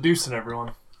signatures of the Deuce and everyone.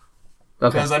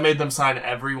 Okay. Because I made them sign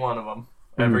every one of them.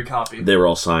 Every copy. They were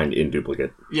all signed in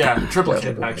duplicate. Yeah,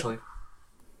 triplicate, actually.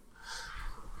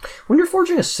 When you're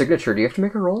forging a signature, do you have to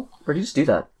make a roll, or do you just do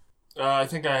that? I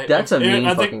think I... That's a mean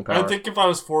I fucking power. I think if I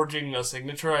was forging a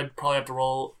signature, I'd probably have to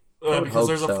roll... would because hope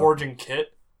there's so. a forging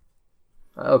kit.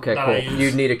 Okay, that I cool. use.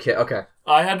 You'd need a kit. Okay.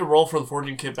 I had to roll for the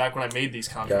forging kit back when I made these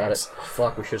Got it. contracts.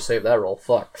 Fuck, we should have saved that roll.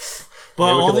 Fuck.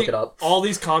 But Maybe we can look it up. all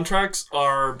these contracts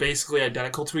are basically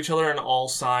identical to each other and all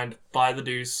signed by the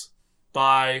Deuce,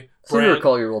 by So you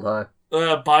recall you rolled high.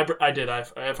 if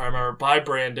I remember, by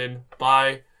Brandon,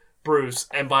 by Bruce,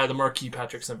 and by the Marquis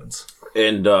Patrick Simmons.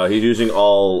 And he's using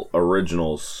all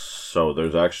originals, so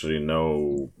there's actually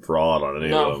no fraud on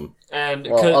any of them. And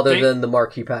Well, other than the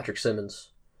Marquis Patrick Simmons.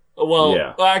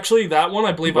 Yeah. actually, that one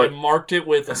I believe I But- marked it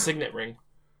with a signet ring.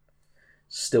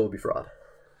 Still would be fraud.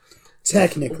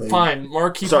 Technically. Fine,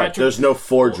 Marquis Sorry, Patrick. there's no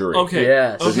forgery. Okay.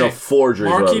 Yes. There's no forgery.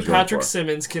 is what I Marquis was going Patrick for.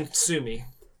 Simmons can sue me.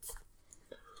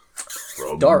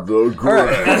 From Dark. the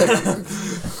grave.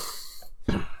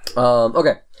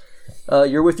 Okay.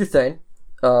 You're with your Thane.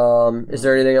 Is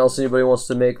there anything else anybody wants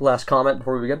to make last comment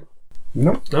before we begin?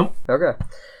 Nope. Okay.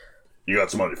 You got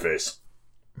some on your face.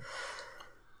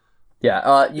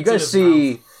 Yeah, you It's in guys his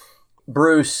see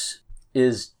Bruce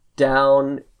is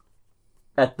down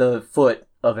at the foot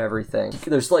of everything.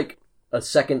 There's like a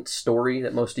second story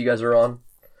that most of you guys are on.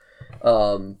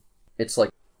 It's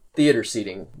like theater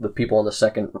seating, the people on the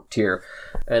second tier.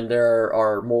 And there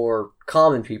are more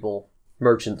common people,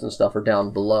 merchants and stuff, are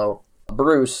down below.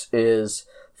 Bruce is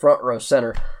front row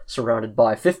center, surrounded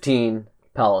by 15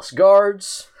 palace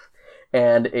guards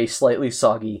and a slightly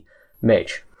soggy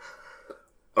mage.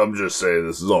 I'm just saying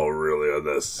this is all really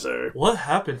unnecessary. What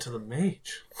happened to the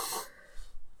mage?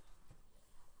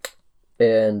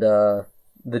 And the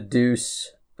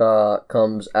Deuce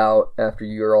comes out after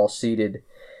you're all seated,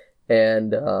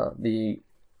 and the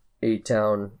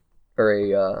A-Town, or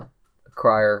a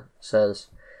crier says,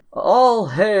 "All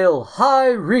hail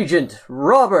High Regent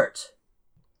Robert!"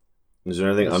 Is there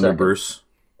anything A under second. Bruce?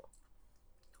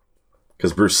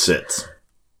 Because Bruce sits.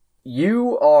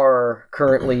 You are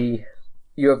currently,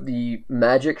 you have the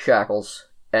magic shackles,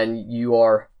 and you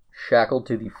are shackled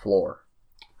to the floor.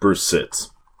 Bruce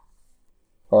sits.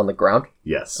 On the ground?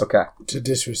 Yes. Okay. To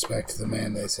disrespect the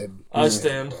man, they said. I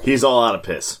stand. He's all out of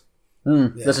piss.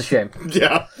 That's a shame.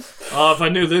 Yeah. If I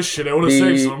knew this shit, I would have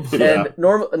saved some. And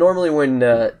normally when,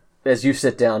 as you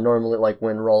sit down, normally like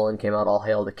when Roland came out, All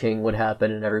Hail the King would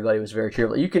happen and everybody was very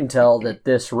cheerful. You can tell that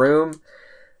this room,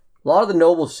 a lot of the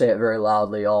nobles say it very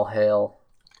loudly, All Hail.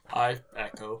 I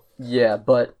echo. Yeah,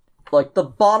 but like the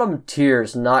bottom tier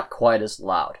is not quite as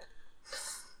loud.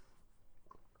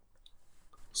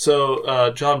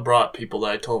 So, John brought people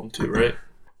that I told him to,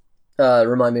 right?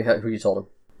 Remind me who you told him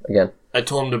again. I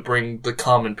told him to bring the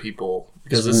common people,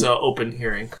 because this is an open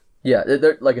hearing. Yeah,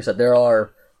 like I said, there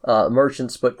are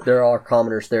merchants, but there are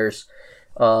commoners. There's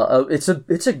it's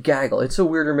a gaggle. It's a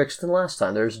weirder mix than last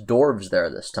time. There's dwarves there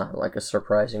this time, like a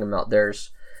surprising amount.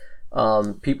 There's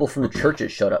people from the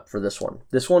churches showed up for this one.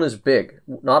 This one is big.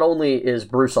 Not only is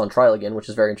Bruce on trial again, which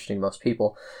is very interesting to most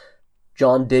people,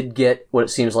 John did get what it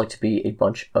seems like to be a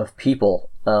bunch of people.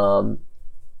 And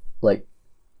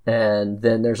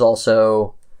then there's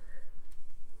also,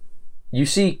 you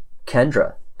see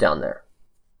Kendra down there.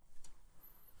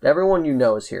 Everyone you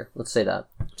know is here. Let's say that.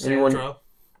 Sandra,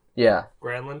 Yeah.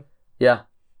 Granlund. Yeah.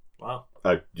 Wow.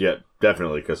 Yeah,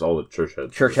 definitely, because all the church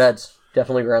heads. Church heads.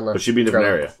 Definitely Granlund. But she'd be in a different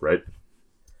Granlund. area, right?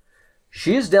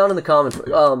 She is down in the common.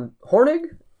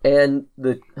 Hornig and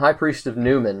the High Priest of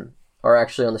Newman are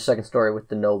actually on the second story with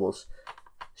the nobles.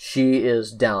 She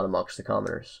is down amongst the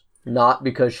commoners. Not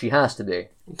because she has to be.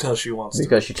 Until she wants to.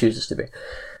 Because she chooses to be.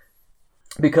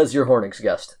 Because you're Hornig's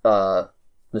guest,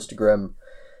 Mr. Grimm.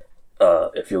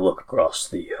 If you look across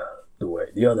the way,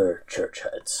 the other church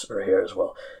heads are here as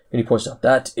well. And he points out,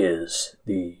 that is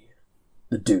the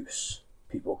Deuce.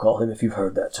 People call him, if you've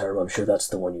heard that term, I'm sure that's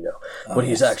the one you know. But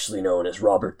he's actually known as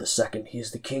Robert II.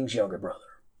 He's the king's younger brother.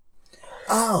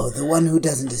 Oh, the one who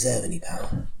doesn't deserve any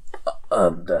power.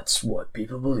 That's what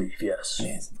people believe, yes.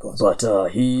 Yes, of course. But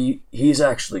he's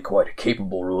actually quite a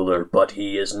capable ruler, but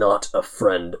he is not a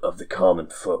friend of the common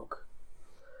folk.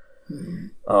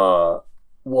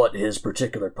 What his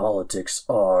particular politics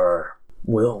are,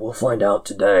 we'll find out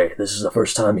today. This is the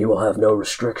first time he will have no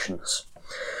restrictions.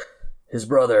 His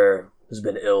brother has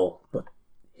been ill, but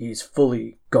he's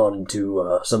fully gone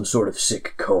into some sort of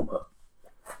sick coma.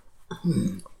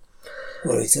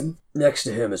 Worrisome. Next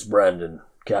to him is Brandon,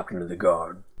 captain of the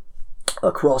guard.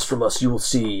 Across from us, you will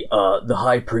see the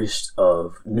High Priest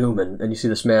of Newman, and you see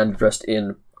this man dressed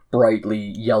in brightly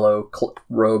yellow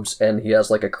robes, and he has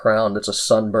like a crown that's a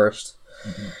sunburst.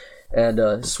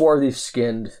 And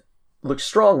swarthy-skinned, looks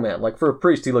strong man. Like for a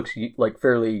priest, he looks like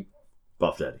fairly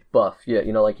Buff Daddy. buff. Yeah,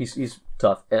 you know, like he's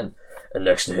tough. And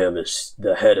next to him is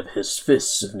the head of his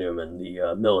Fists of Newman,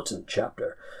 the militant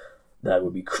chapter. That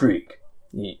would be Krieg.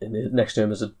 And next to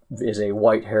him is a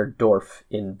white-haired dwarf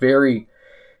in very,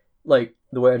 like,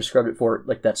 the way I described it before,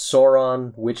 like that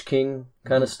Sauron Witch King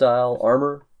kind of style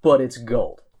armor, but it's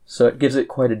gold. So it gives it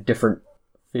quite a different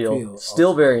feel.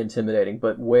 Still very intimidating,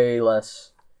 but way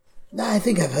less. I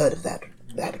think I've heard of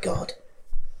that god.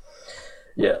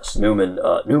 Yes, Newman.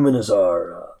 Newman is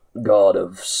our god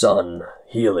of sun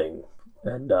healing,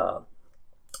 and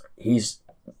he's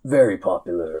very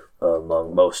popular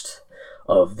among most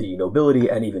of the nobility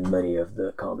and even many of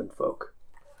the common folk.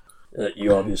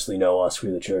 You obviously know us,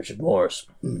 we're the Church of Morris.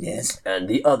 Yes. And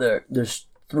there's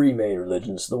 3 main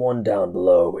religions. The one down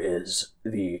below is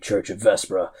the Church of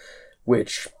Vespera,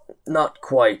 which not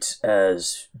quite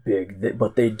as big,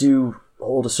 but they do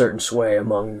hold a certain sway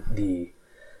among the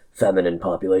feminine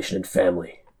population and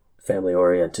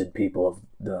family-oriented people of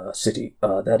the city.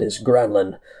 That is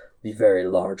Granlin, the very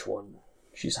large one.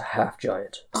 She's a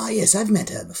half-giant. Yes, I've met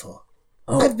her before.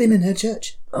 Oh. I've been in her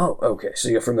church. Oh, okay, so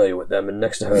you're familiar with them, and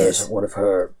next to her is one of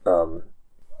her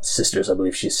sisters, I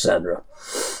believe she's Sandra.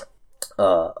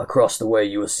 Across the way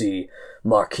you will see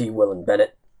Marquis Willen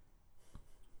Bennett.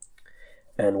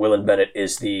 And Willen Bennett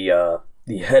is the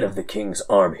head of the king's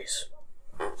armies.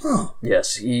 Huh.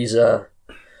 Yes, he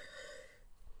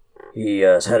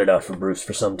has headed out from Bruce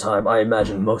for some time. I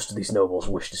imagine most of these nobles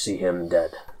wish to see him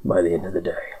dead by the end of the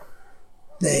day.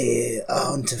 They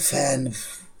aren't a fan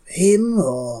of him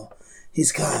or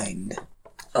his kind?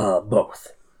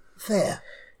 Both. Fair.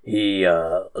 He,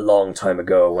 a long time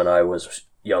ago when I was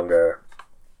younger,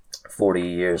 40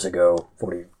 years ago, I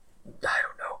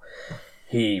don't know,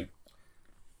 he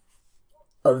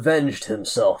avenged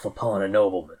himself upon a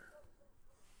nobleman,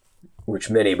 which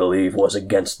many believe was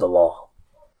against the law.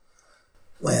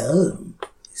 Well,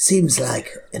 seems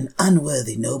like an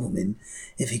unworthy nobleman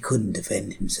if he couldn't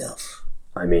defend himself.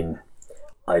 I mean,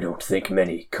 I don't think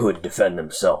many could defend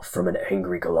themselves from an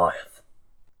angry Goliath.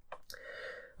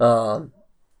 Bob,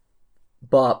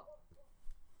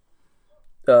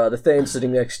 the Thane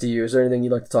sitting next to you, is there anything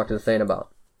you'd like to talk to the Thane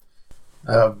about?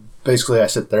 Basically, I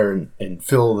sit there and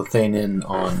fill the Thane in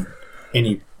on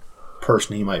any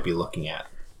person he might be looking at.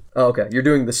 Oh, okay, you're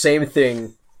doing the same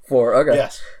thing for... Okay.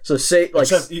 Yes. So say,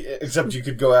 like... Except you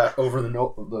could go out over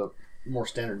the more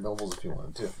standard nobles if you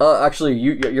wanted to. Actually,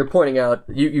 you're pointing out...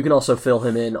 You can also fill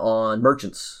him in on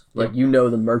merchants. Like, you know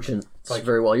the merchants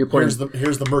very well. You're pointing...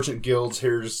 Here's the merchant guilds,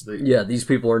 here's the... Yeah, these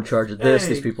people are in charge of this,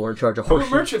 these people are in charge of We're a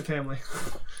horseshoe. merchant family.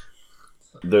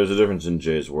 There's a difference in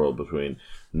Jay's world between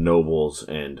nobles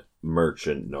and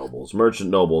merchant nobles. Merchant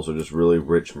nobles are just really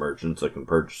rich merchants that can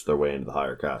purchase their way into the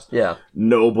higher caste. Yeah.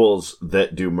 Nobles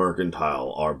that do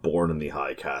mercantile are born in the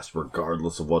high caste,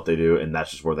 regardless of what they do, and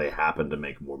that's just where they happen to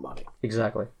make more money.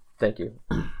 Exactly. Thank you.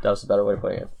 That was a better way of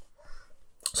putting it.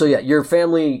 So yeah, your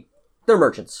family, they're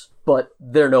merchants, but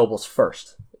they're nobles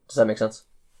first. Does that make sense?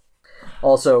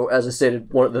 Also, as I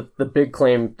stated, one of the big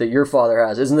claim that your father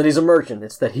has isn't that he's a merchant,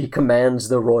 it's that he commands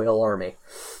the royal army.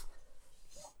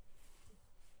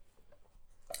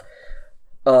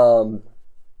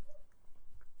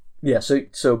 Yeah,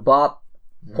 so Bop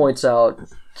points out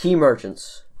key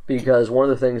merchants, because one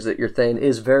of the things that your Thane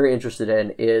is very interested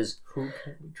in is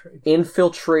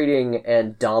infiltrating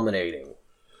and dominating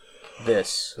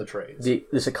this The trades.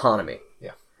 this economy.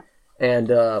 Yeah. And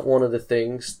one of the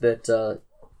things that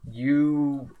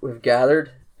you have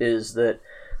gathered is that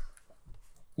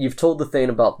you've told the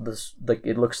Thane about this, like,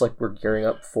 it looks like we're gearing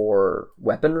up for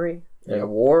weaponry and a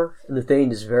war, and the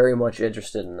Thane is very much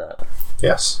interested in that.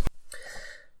 Yes.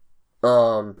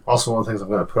 Also, one of the things I'm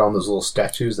going to put on those little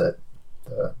statues that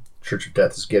the Church of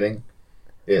Death is getting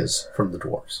is from the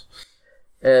dwarves.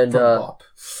 And From Bop.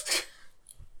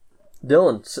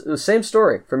 Dylan, the same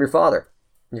story from your father.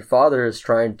 Your father is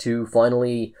trying to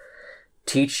finally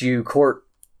teach you court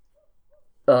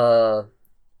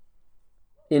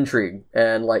intrigue,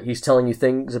 and like he's telling you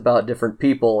things about different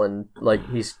people, and like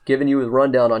he's giving you a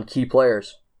rundown on key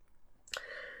players.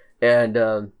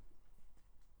 And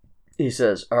he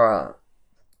says,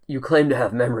 you claim to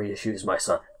have memory issues, my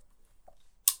son.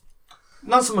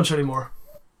 Not so much anymore.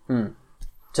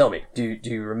 Tell me, do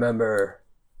you remember?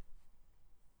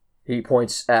 He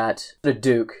points at the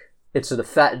Duke. It's the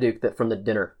fat Duke that from the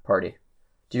dinner party.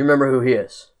 Do you remember who he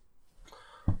is?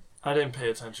 I didn't pay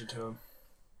attention to him.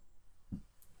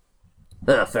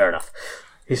 Fair enough.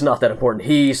 He's not that important.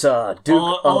 He's Duke.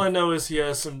 All I know is he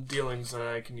has some dealings that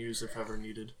I can use if ever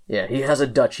needed. Yeah, he has a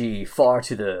duchy far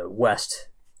to the west,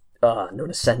 known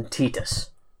as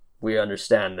Sentitus. We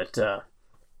understand that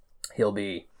he'll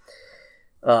be.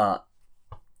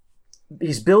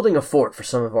 He's building a fort for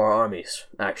some of our armies.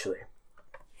 Actually,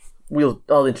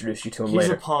 I'll introduce you to him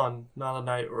later. He's a pawn, not a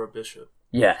knight or a bishop.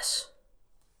 Yes,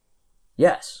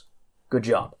 Yes. Good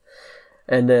job.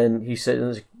 And then he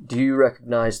said, do you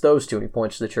recognize those two? And he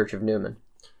points to the Church of Newman.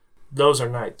 Those are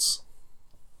knights.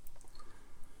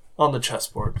 On the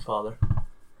chessboard, Father.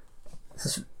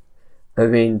 I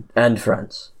mean, and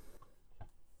friends.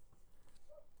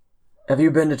 Have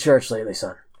you been to church lately,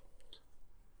 son?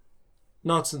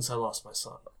 Not since I lost my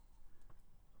son.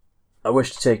 I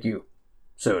wish to take you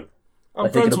soon. I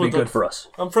think it'll be good for us.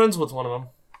 I'm friends with one of them.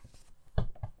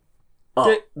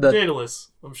 Oh, Daedalus,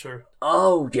 I'm sure.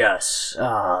 Oh, yes.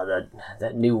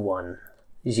 That new one.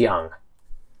 He's young.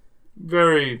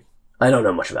 Very I don't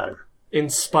know much about him.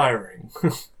 inspiring.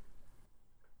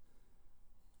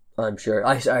 I'm sure.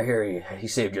 I hear he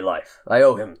saved your life. I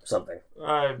owe him something.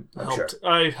 I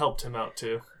helped him out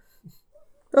too.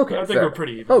 Okay, I think we're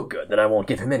pretty even. Oh, good. Then I won't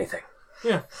give him anything.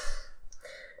 Yeah.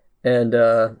 And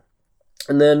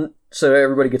then so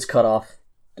everybody gets cut off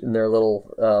in their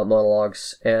little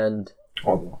monologues, and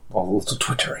All the little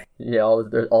twittering. yeah,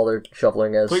 all their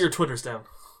shuffling as Put your Twitters down.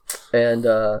 and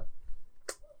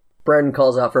Brandon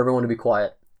calls out for everyone to be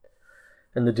quiet,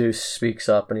 and the Deuce speaks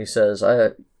up and he says,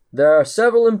 "There are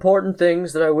several important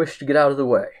things that I wish to get out of the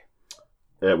way."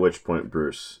 At which point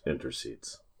Bruce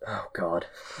intercedes. Oh God!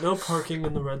 No parking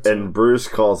in the red zone. And Bruce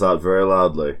calls out very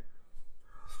loudly.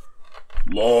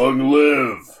 Long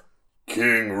live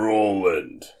King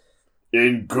Roland,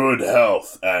 in good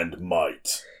health and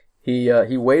might.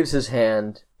 He waves his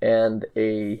hand, and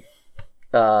the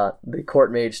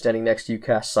court mage standing next to you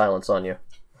casts silence on you.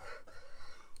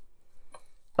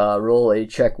 Roll a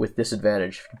check with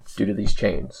disadvantage due to these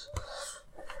chains.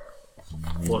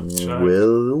 What check?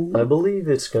 Will I believe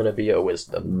it's going to be a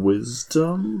wisdom.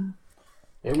 wisdom?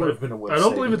 It would have been a I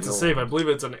don't believe it's a save. I believe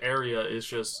it's an area is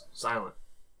just silent.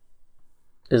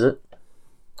 Is it?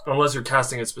 Unless you're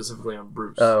casting it specifically on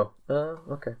Bruce. Oh,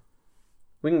 okay.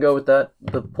 We can go with that.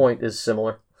 The point is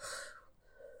similar.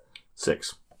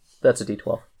 6. That's a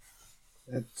D12.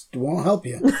 It won't help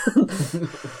you.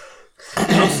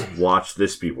 Watch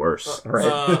this be worse.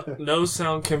 Right. No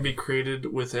sound can be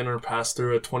created within or pass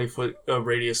through a 20-foot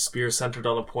radius sphere centered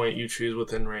on a point you choose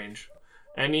within range.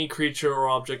 Any creature or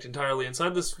object entirely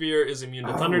inside the sphere is immune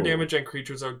to thunder damage, and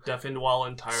creatures are deafened while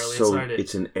entirely So inside it.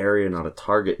 it's an area, not a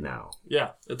target now. Yeah,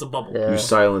 it's a bubble. Yeah. You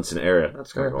silence an area.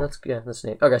 That's kind of cool. That's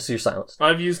neat. Okay, so you're silenced.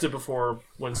 I've used it before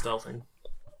when stealthing.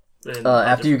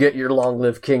 After you get your long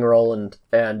live King Roland,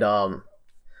 and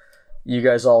you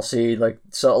guys all see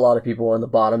a lot of people on the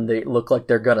bottom. They look like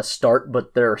they're gonna start,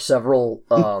 but there are several.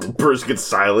 Bruce gets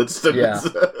silenced. Yeah.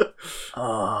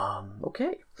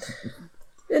 Okay.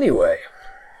 Anyway.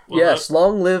 Yes,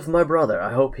 long live my brother.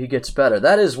 I hope he gets better.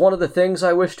 That is one of the things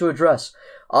I wish to address.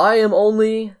 I am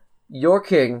only your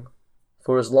king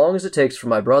for as long as it takes for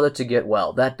my brother to get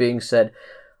well. That being said,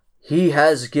 he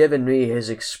has given me his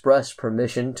express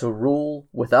permission to rule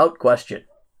without question,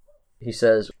 he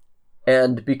says.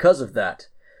 And because of that,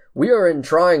 we are in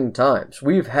trying times.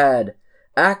 We've had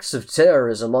acts of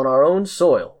terrorism on our own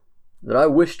soil that I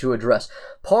wish to address.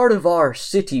 Part of our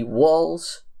city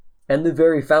walls and the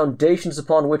very foundations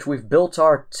upon which we've built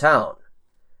our town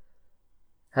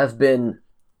have been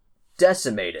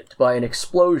decimated by an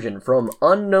explosion from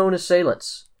unknown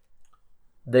assailants.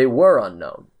 They were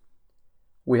unknown.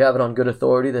 We have it on good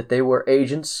authority that they were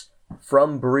agents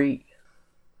from Bree.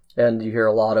 And you hear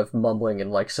a lot of mumbling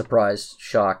and surprised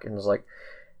shock, and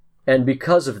and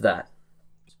because of that,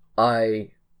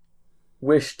 I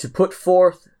wish to put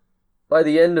forth by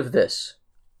the end of this,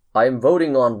 I am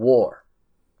voting on war.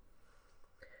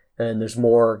 And there's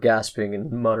more gasping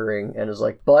and muttering, and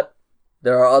but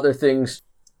there are other things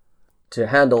to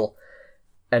handle,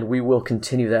 and we will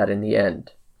continue that in the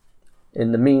end.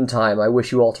 In the meantime, I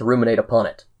wish you all to ruminate upon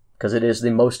it, because it is the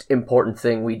most important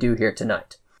thing we do here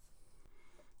tonight.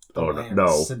 Oh, no.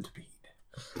 Centipede.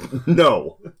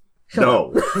 No.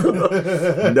 No.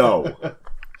 No.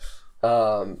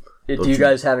 Do you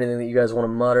guys have anything that you guys want to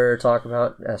mutter or talk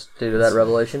about as to that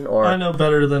revelation? Or I know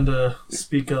better than to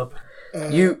speak up.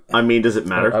 I mean, does it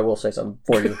matter? I will say something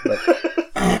for you, but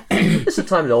it's a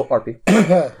time to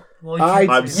RP.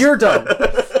 Well, You're dumb.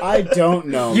 I don't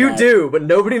know. You Matt. do, but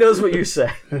nobody knows what you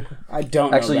say. I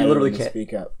don't. Actually, know you literally better than can't. to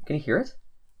speak up. Can you hear it?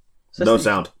 No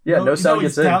sound. Yeah, no sound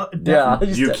gets in. Yeah,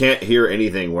 You can't hear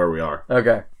anything where we are.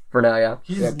 Okay, for now, yeah.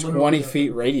 Yeah, 20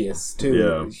 feet radius too.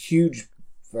 Yeah. Huge.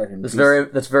 Fucking.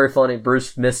 That's very funny.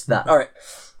 Bruce missed that. All right,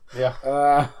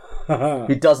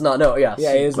 he does not know. Yeah,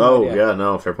 yeah, he is. Oh, yeah,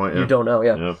 no, fair point. Yeah. you don't know.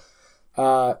 Yeah.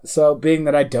 Yeah. So being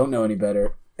that I don't know any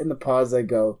better, in the pause I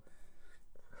go,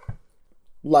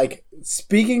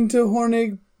 speaking to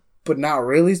Hornig, but not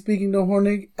really speaking to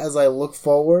Hornig as I look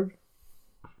forward.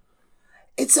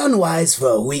 It's unwise for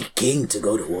a weak king to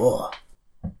go to war.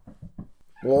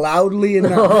 loudly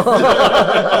enough.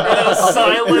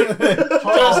 Silent.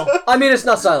 I mean, it's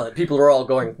not silent. People are all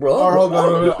going. But all of a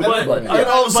sudden,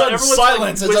 everyone's,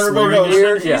 silence as whispering, everybody goes. and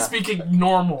then he's Yeah. speaking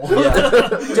normal.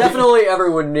 Definitely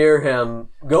everyone near him.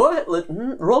 Go ahead.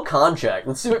 Roll con check.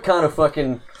 Let's see what kind of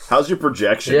fucking. How's your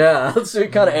projection? Yeah, let's see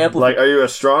what kind of amplify. Like, are you a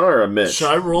Strana or a Mitch? Should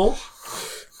I roll?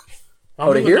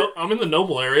 Oh, to here? I'm in the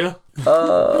noble area.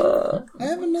 I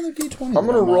have another D20. I'm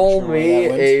gonna roll me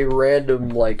a random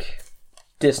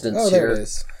distance Oh, here. there it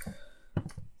is.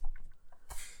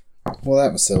 Well,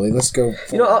 that was silly. Let's go.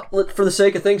 You know, for the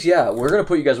sake of things, yeah, we're gonna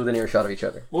put you guys within earshot of each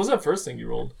other. What was that first thing you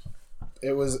rolled?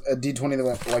 It was a D20 that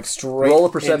went straight. Roll a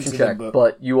perception into check, the book.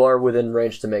 but you are within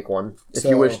range to make one if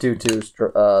you So- wish to.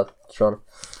 Strana.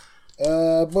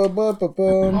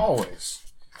 Boom. Always.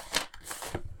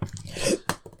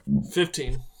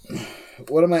 15.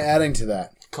 What am I adding to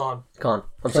that? Con. Con.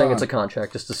 I'm saying it's a con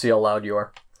check just to see how loud you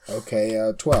are.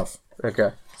 Okay, 12.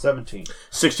 Okay. 17.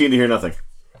 16 to hear nothing.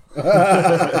 What do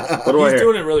I He's hear?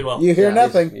 doing it really well. You hear Yeah,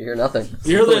 nothing. You hear nothing. It's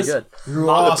You hear really this? good. You're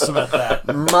awesome at that.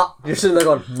 Mop. You're sitting there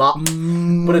going mop,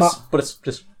 but it's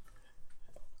just.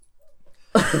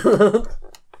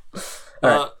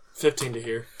 15 to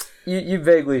hear. You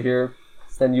vaguely hear,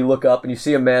 and you look up and you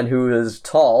see a man who is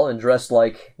tall and dressed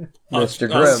like Mr.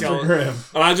 Grimm. Grim.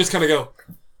 And I just kind of go,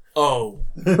 oh.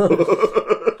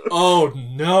 Oh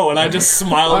no. And I just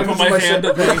smile and put my hand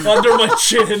under my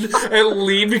chin and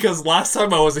lean because last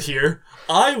time I was here,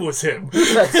 I was him.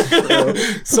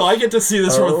 So I get to see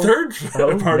this from a third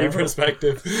party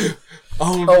perspective.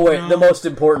 Oh wait, no. the most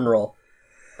important roll.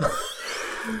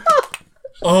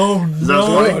 Oh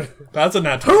no. that 20? That's a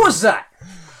nat 20. Who was that?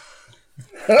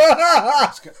 I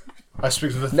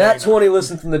speak to the thing. Nat 20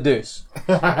 listen from the deuce.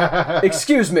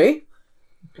 Excuse me?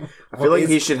 I feel like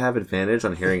he should have advantage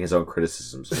on hearing his own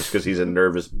criticisms just because he's a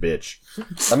nervous bitch.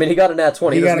 I mean, he got a nat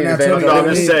 20. He He doesn't got a need nat advantage 20. on I'm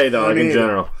it. just saying, though, like in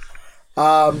general.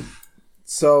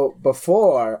 So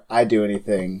before I do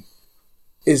anything,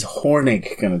 is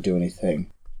Hornig gonna do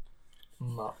anything?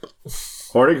 Mop.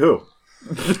 Hornig who?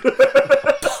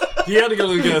 He had to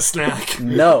go get a snack.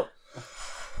 No.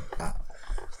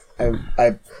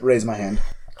 I raise my hand.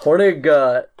 Hornig,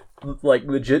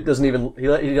 legit doesn't even... He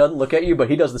doesn't look at you, but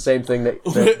he does the same thing that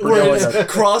Where Bradley it's does.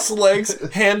 cross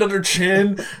legs, hand under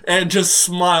chin, and just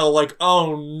smile like,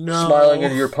 oh no. Smiling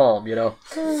into your palm, you know?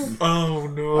 Oh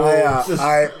no.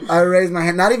 I raise my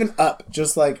hand, not even up,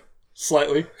 just like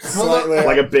Slightly. slightly.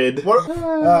 Like a bid.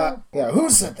 Yeah, who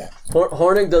said that?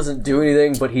 Hornig doesn't do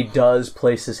anything, but he does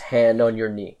place his hand on your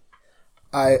knee.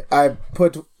 I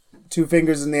put 2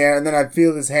 fingers in the air, and then I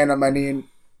feel his hand on my knee, and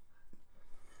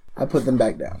I put them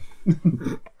back down.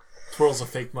 Twirls a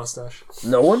fake mustache.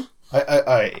 No one?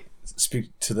 I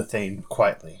speak to the Thane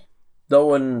quietly. No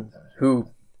one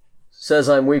who says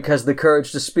I'm weak has the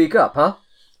courage to speak up, huh?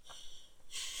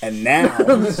 And now,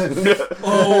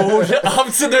 Oh,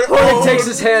 I'm sitting there. Hornig takes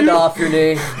his hand off your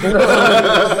knee.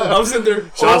 I'm sitting there.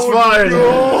 Shots fired!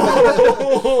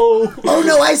 oh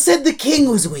no, I said the king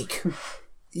was weak.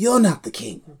 You're not the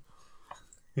king.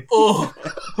 Oh.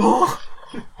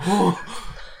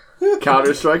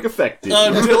 Counter-Strike effective.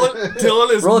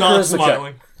 Dylan is Roll a not charisma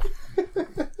smiling.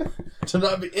 To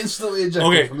not be instantly ejected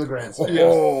Okay. from the grandstand.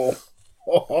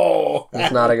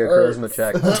 It's not a good charisma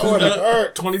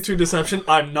check. 22 deception.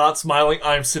 I'm not smiling.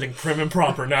 I'm sitting prim and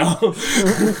proper now. You're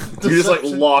just like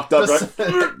locked up, right?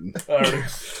 Alright.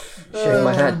 Shake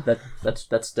my head.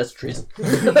 That's treason.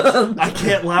 I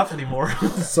can't laugh anymore.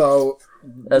 So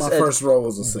That's- my first roll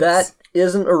was a 6. That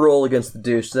isn't a roll against the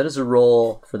douche. That is a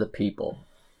roll for the people.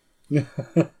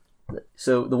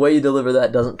 So the way you deliver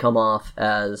that doesn't come off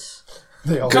as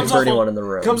They all Comes for off anyone in the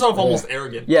room. Comes off almost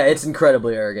arrogant. Yeah, it's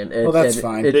incredibly arrogant. Well, that's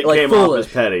fine. It like came foolish. off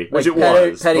as petty, which Like it petty-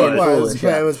 was. petty but and Well, foolish,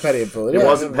 yeah. it was petty and foolish. it Yeah,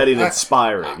 wasn't petty and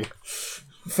inspiring.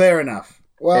 fair enough.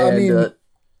 Well, And, I mean,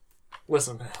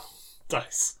 Listen,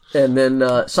 dice. and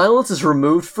then silence is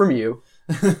removed from you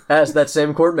as that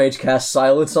same court mage casts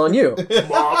silence on you.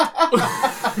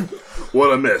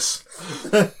 What a miss.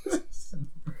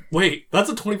 Wait, that's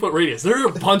a 20-foot radius. There are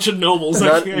a bunch of nobles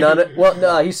that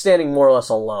can't. He's standing more or less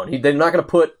alone. They're not going to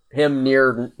put him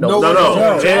near nobles.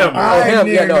 No, him. him,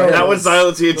 yeah, no, That would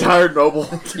silence the entire noble.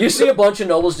 You see a bunch of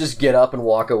nobles just get up and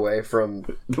walk away from,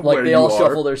 like Where they you all are.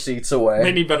 shuffle their seats away.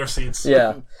 They need better seats.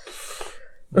 Yeah.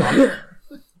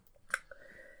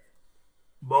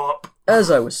 Bop.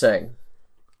 As I was saying,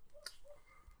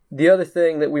 the other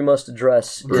thing that we must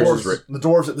address The is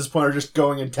dwarves at this point are just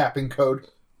going and tapping code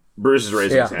Bruce is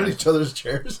raising his at hand. each other's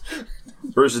chairs.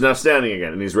 Bruce is now standing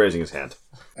again, and he's raising his hand.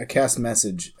 I cast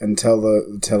message and tell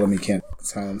him he can't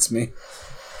silence me.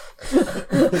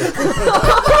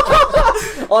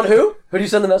 on who? Who do you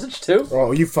send the message to?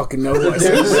 Oh, you fucking know who I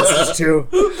sent the message to.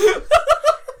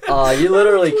 You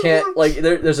literally can't, like,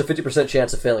 there's a 50%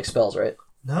 chance of failing spells, right?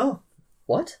 No.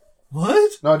 What?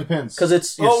 What? No, it depends. Because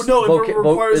it's... Oh no! If it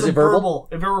requires is it verbal,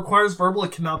 if it requires verbal,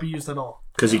 it cannot be used at all.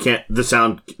 Because you can't. There's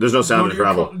no sound to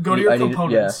travel. Go to your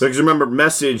components. Because remember,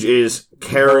 message is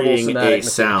carrying Verbal, a somatic,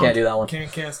 sound. Can't do that one.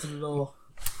 Can't cast it at all.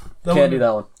 Can't do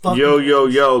that one.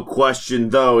 Yo. Question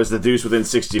though: is the deuce within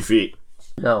 60 feet?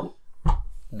 No.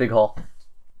 Big hall.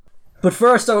 But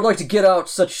first, I would like to get out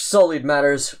such sullied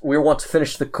matters. We want to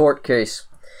finish the court case.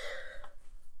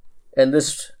 And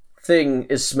this thing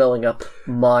is smelling up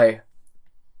my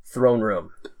throne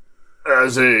room.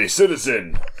 As a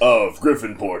citizen of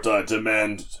Griffinport, I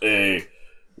demand a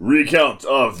recount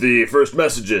of the first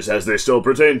messages as they still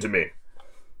pertain to me.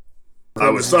 I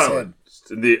was silent.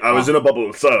 I was in a bubble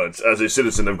of silence as a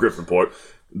citizen of Griffinport.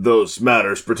 Those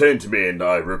matters pertain to me, and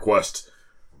I require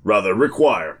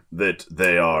that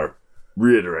they are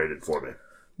reiterated for me.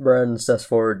 Bren steps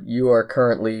forward. You are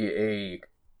currently a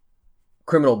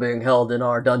criminal being held in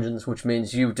our dungeons, which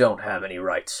means you don't have any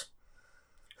rights.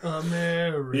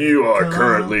 America. You are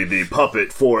currently the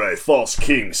puppet for a false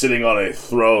king sitting on a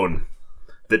throne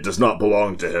that does not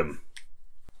belong to him.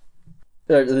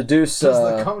 The deuce.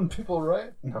 Does the common people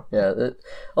right? No. Yeah.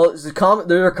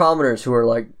 There are commoners who are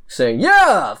like saying,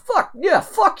 fuck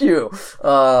you."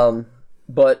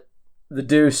 But the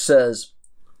deuce says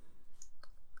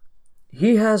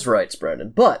he has rights,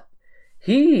 Brandon, but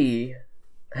he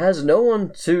has no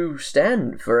one to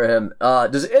stand for him.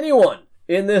 Does anyone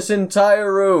in this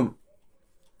entire room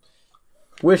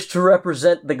wish to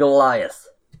represent the Goliath?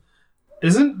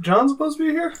 Isn't John supposed to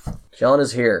be here? John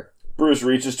is here. Bruce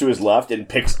reaches to his left and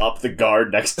picks up the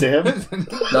guard next to him.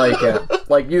 No, you can't.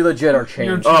 Like, you legit are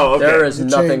chained. Oh, okay. There is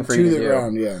nothing for you to the do.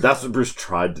 ground, yeah. That's what Bruce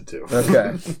tried to do.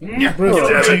 Okay.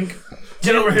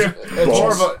 Get over here. It's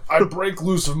more of a, I break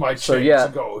loose of my chains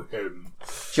and go him.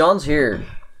 John's here.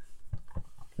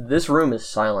 This room is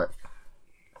silent.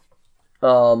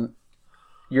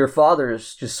 Your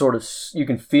father's just sort of, you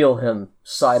can feel him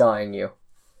side-eyeing you.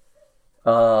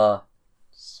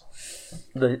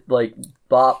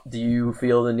 Bop, do you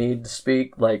feel the need to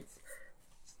speak? Like,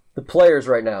 the players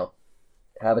right now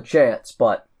have a chance,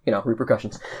 but,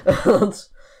 repercussions.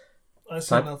 I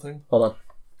see nothing. Hold on.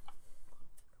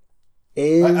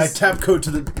 I tap code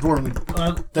to the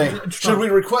dwarven thing. Should we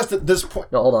request at this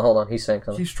point? No, hold on. He's saying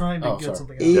something. He's trying to get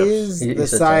something out. Is He the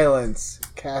said silence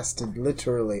casted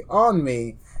literally on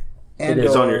me? And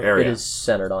It's on your area. It is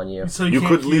centered on you. So You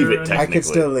can't could leave hear it any- technically. I could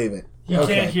still leave it. You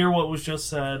Okay. can't hear what was just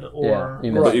said, or Yeah,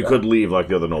 you missed But you that. could leave like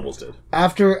the other nobles did.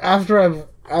 After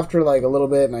like a little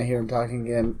bit and I hear him talking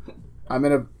again, I'm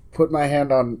gonna put my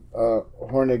hand on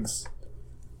Hornig's.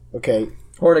 Okay,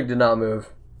 Hornig did not move.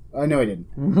 I know he didn't.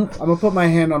 I'm gonna put my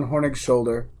hand on Hornig's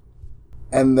shoulder,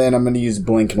 and then I'm gonna use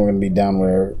blink, and we're gonna be down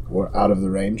where we're out of the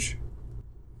range.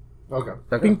 Okay.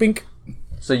 Bink, bink.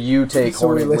 So you take So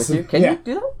we Hornig with listen. you? Can Yeah. you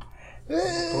do that?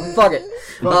 Fuck it.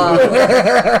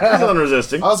 He's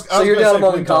unresisting. So you're down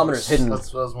among the commoners, hidden.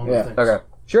 That's what I was one Yeah. of the things. Okay.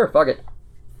 Sure, fuck it.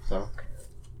 So.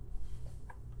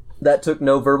 That took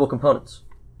no verbal components.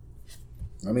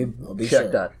 I'll be Check sure.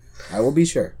 that. I will be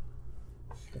sure.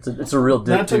 It's a real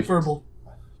that took dude. verbal.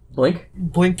 Blink?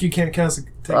 Blink, you can't cast it.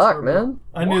 Takes Fuck, verbal. man.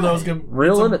 I knew that was gonna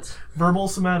Real it's a limits. Verbal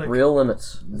somatic. Real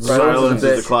limits. Silence is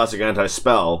bitch. the classic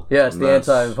anti-spell. Yeah, it's and the that's-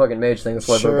 anti-fucking mage thing. That's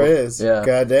why Sure verbal. is. Yeah.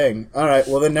 God dang. All right.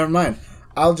 Well then, never mind.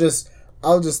 I'll just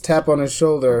tap on his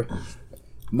shoulder,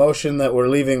 motion that we're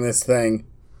leaving this thing.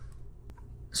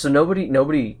 So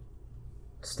nobody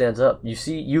stands up.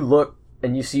 You look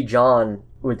and you see John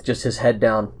with just his head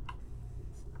down,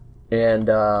 and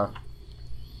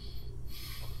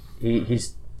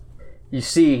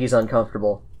he's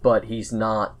uncomfortable, but he's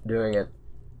not doing it.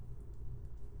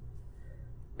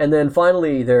 And then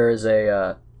finally, there's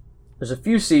a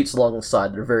few seats along the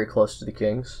side that are very close to the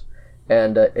king's,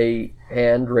 and a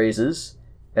hand raises,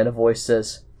 and a voice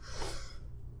says,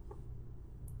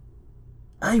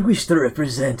 "I wish to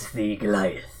represent the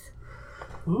Goliath."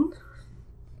 Who?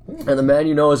 And the man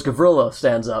you know as Gavrilo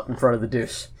stands up in front of the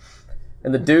deuce.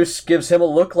 And the deuce gives him a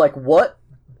look like, what?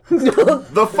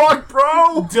 The fuck,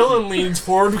 bro? Dylan leans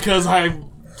forward because I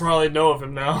probably know of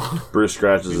him now. Bruce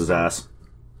scratches his ass.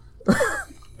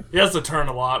 He has to turn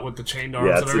a lot with the chained arms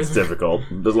Yeah, and it's everything. difficult.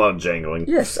 There's a lot of jangling.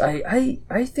 Yes,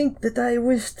 I think that I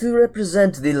wish to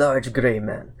represent the large grey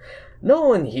man. No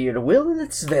one here will, and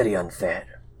it's very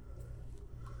unfair.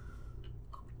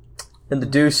 And the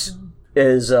deuce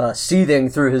is seething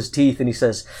through his teeth, and he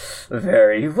says,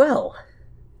 "Very well.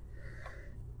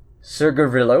 Sir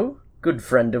Gavrilo, good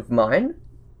friend of mine,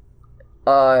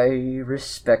 I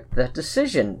respect that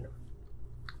decision.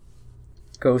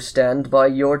 go stand by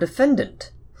your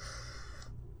defendant.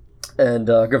 And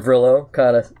Gavrilo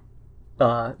kind of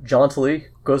jauntily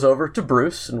goes over to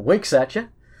Bruce and winks at you.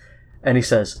 And he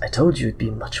says, I told you it'd be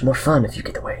much more fun if you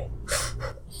get away.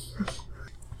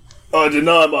 I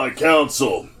deny my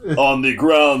counsel on the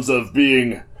grounds of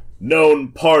being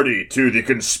known party to the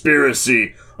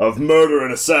conspiracy of murder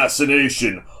and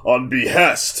assassination on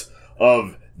behest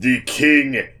of the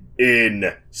king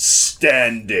in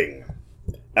standing,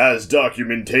 as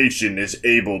documentation is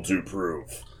able to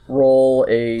prove. Roll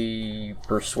a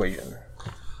persuasion.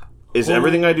 Is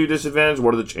everything I do disadvantage?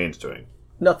 What are the chains doing?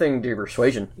 Nothing to your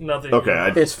persuasion. Nothing.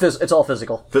 Okay, It's all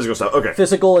physical. physical stuff. Okay,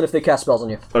 Physical, and if they cast spells on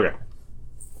you. okay.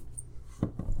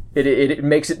 It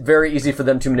makes it very easy for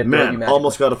them to manipulate you Man, magically.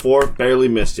 almost got a 4, barely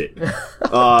missed it.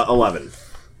 11.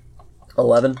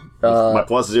 11. My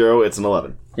plus 0, it's an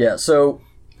 11. Yeah, so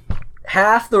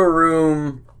half the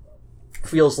room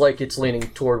feels like it's leaning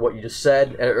toward what you just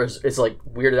said, or it's like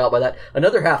weirded out by that.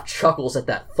 Another half chuckles at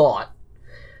that thought.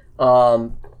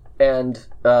 And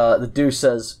the Deuce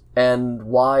says, and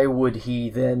why would he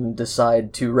then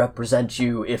decide to represent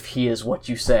you if he is what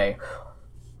you say?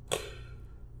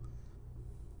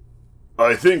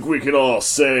 I think we can all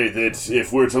say that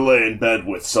if we're to lay in bed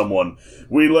with someone,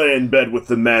 we lay in bed with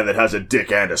the man that has a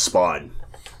dick and a spine.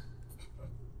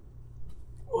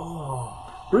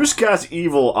 Bruce casts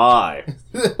Evil Eye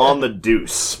on the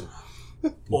Deuce.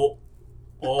 Oh.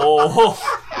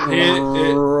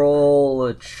 Roll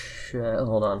a check.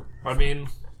 Hold on. I mean,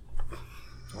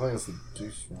 I think it's the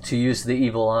deuce. To use the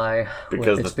evil eye,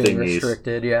 Because it's the being thing is-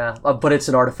 restricted, yeah. But it's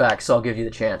an artifact, so I'll give you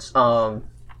the chance. I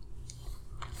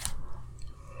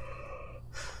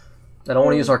don't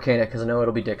want to use Arcana because I know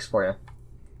it'll be dicks for you.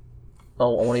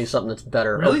 Oh, I want to use something that's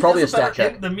better. really? Probably a That's better stat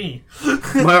check. hit than me.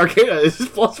 My Arcana is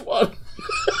 +1.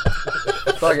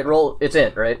 Fuck it, roll. It's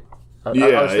int, right? I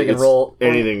Yeah, was thinking it's roll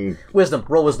anything. wisdom.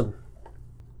 Roll wisdom.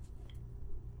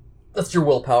 That's your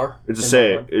willpower. It's a in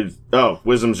say. that one.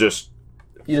 Wisdom's just.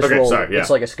 You just okay, roll. sorry, yeah. It's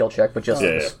like a skill check, but just Yeah,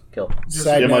 a yeah. skill.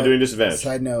 Side Am I note, doing disadvantage?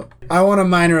 Side note. I want a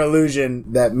minor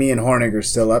illusion that me and Hornig are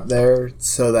still up there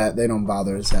so that they don't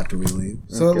bother us after we leave.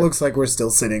 So Okay. it looks like we're still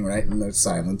sitting right in their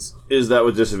silence. Is that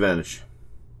with disadvantage?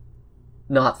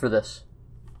 Not for this.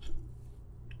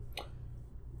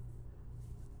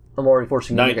 I'm already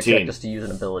forcing you to make a check 19. just to use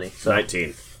an ability. So.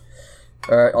 19.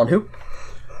 Alright, on who?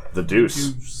 The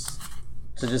Deuce.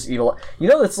 So just evil. You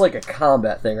know that's like a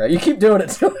combat thing, right? You keep doing it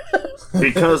too.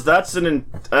 Because that's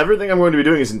everything I'm going to be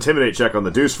doing is intimidate check on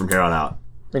the Deuce from here on out.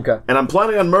 Okay. And I'm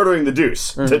planning on murdering the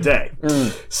Deuce today.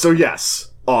 So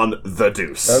yes, on the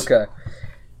Deuce. Okay.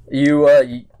 You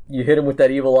hit him with that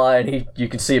evil eye, and you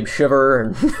can see him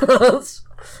shiver,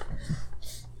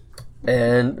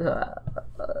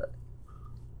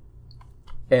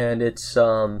 and it's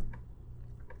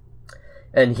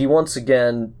and he once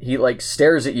again like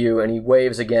stares at you, and he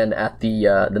waves again at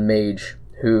the mage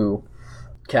who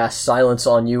casts silence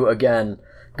on you again.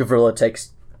 Gavrilo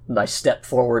takes a nice step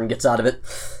forward and gets out of it.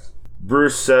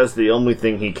 Bruce says the only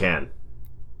thing he can.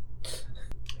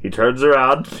 He turns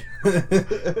around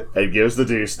and gives the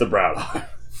Deuce the brown eye.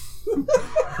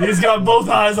 He's got both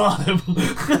eyes on him.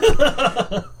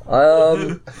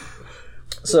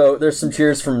 So there's some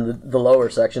cheers from the lower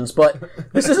sections, but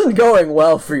this isn't going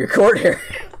well for your court here.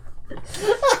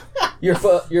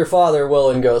 Your father,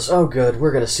 Willin, goes, "Oh good,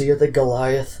 we're gonna see the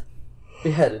Goliath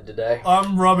beheaded today."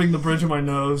 I'm rubbing the bridge of my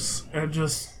nose and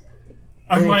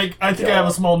I think I have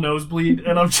a small nosebleed,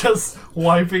 and I'm just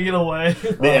wiping it away.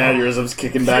 The aneurysm's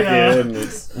kicking back Yeah. in.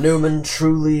 It's... Newman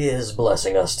truly is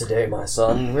blessing us today, my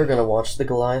son. We're gonna watch the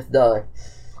Goliath die.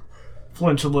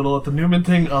 Flinch a little at the Newman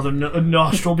thing. Other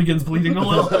nostril begins bleeding a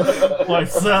little.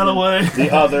 Wipes that away. The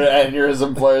other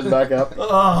aneurysm flares back up.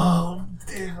 Oh,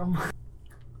 damn.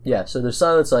 Yeah, so there's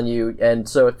silence on you, and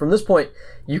so from this point,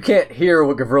 you can't hear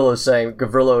what Gavrilo's saying.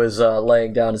 Gavrilo is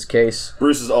laying down his case.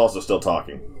 Bruce is also still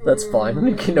talking. That's fine.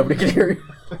 Nobody can hear you.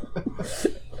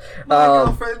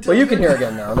 Well, you can hear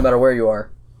again now, no matter where you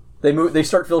are. They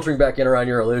start filtering back in around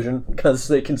your illusion because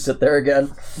they can sit there again.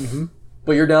 Mm-hmm.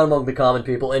 But you're down among the common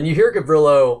people, and you hear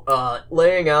Gavrilo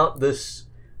laying out this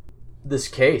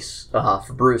case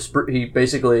for Bruce. He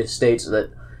basically states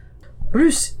that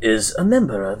Bruce is a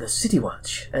member of the City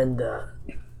Watch, and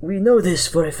we know this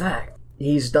for a fact.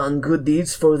 He's done good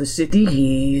deeds for the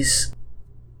city.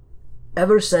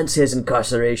 Ever since his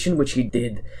incarceration, which he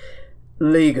did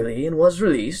legally and was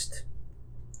released,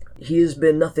 he has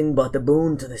been nothing but a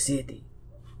boon to the city.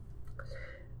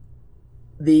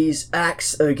 These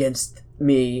acts against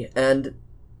me, and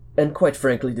quite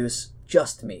frankly,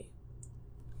 just me,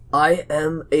 I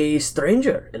am a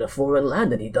stranger in a foreign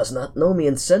land, and he does not know me,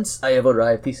 and since I have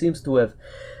arrived, he seems to have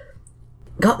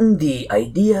gotten the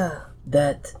idea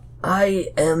that I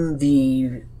am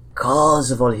the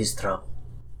cause of all his trouble.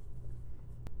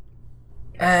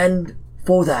 And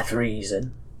for that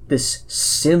reason, this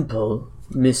simple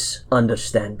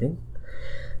misunderstanding,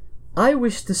 I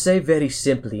wish to say very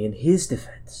simply in his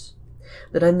defense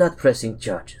that I'm not pressing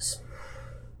charges.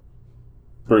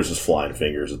 Bruce is flying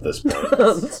fingers at this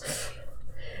point.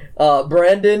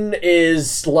 Brandon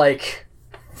is like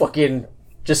fucking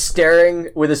just staring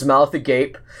with his mouth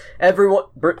agape. Everyone,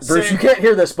 Bruce, you can't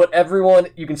hear this, but everyone,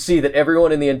 you can see that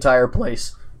everyone in the entire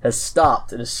place has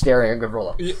stopped and is staring at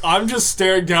Gavrilo. I'm just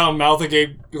staring down, mouth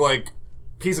agape, like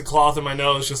piece of cloth in my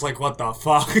nose, just like, what the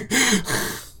fuck?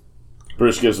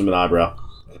 Bruce gives him an eyebrow.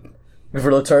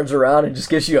 Gavrilo turns around and just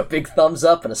gives you a big thumbs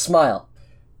up and a smile.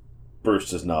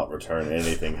 Bruce does not return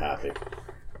anything happy.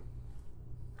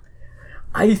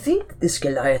 I think this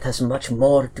Goliath has much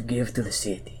more to give to the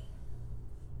city,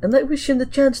 and I wish him the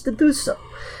chance to do so.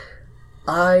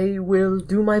 I will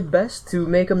do my best to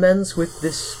make amends with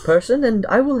this person, and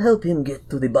I will help him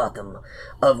get to the bottom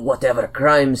of whatever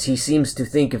crimes he seems to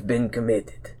think have been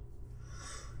committed.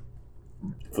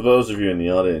 For those of you in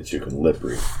the audience who can lip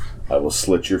read, I will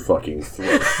slit your fucking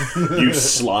throat. You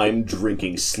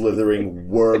slime-drinking, slithering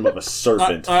worm of a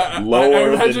serpent.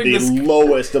 Lower than the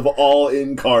lowest of all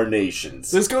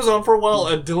incarnations. This goes on for a while,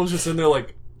 and Dylan's just in there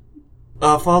like,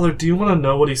 Father, do you want to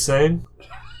know what he's saying?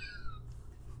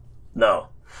 No.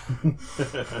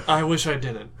 I wish I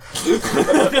didn't.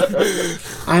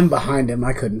 I'm behind him.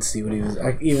 I couldn't see what he was...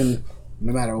 even,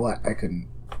 no matter what, I couldn't...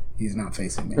 He's not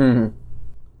facing me. Mm-hmm.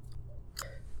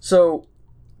 So,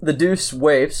 the Deuce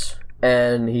waves,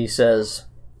 and he says,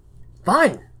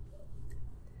 "Fine.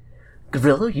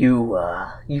 Gavrilo,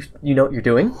 you know what you're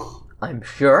doing, I'm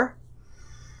sure.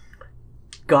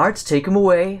 Guards, take him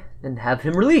away and have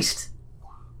him released.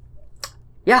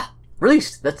 Yeah,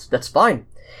 released. That's fine.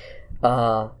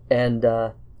 And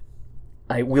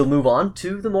I will move on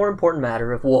to the more important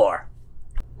matter of war."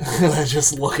 I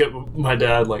just look at my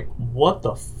dad like, what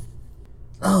the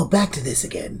Oh, back to this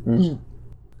again. Mm-hmm.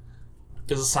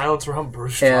 Is a silence around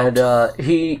Bruce And dropped?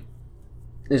 he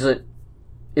is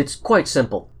it's quite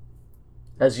simple.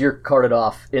 As you're carted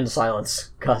off in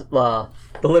silence, the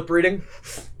lip reading.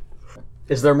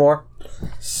 Is there more?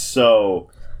 So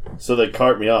they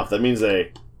cart me off. That means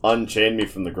they unchain me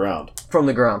from the ground. From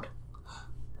the ground.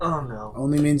 Oh no.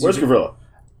 Only means Where's Gavrilo?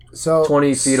 So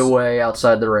 20 feet away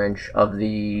outside the range of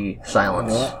the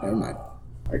silence. Never mind.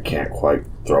 I can't quite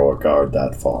throw a guard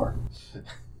that far.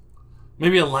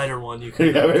 Maybe a lighter one you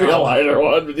could. Yeah, maybe a lighter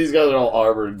one, but these guys are all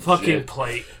armored. Fucking shit.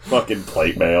 plate. Fucking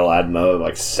plate mail, add another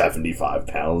like 75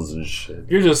 pounds and shit.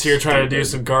 You're just here trying to do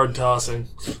some guard tossing.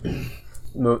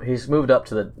 He's moved up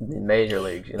to the major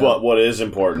leagues. You know? But what is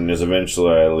important is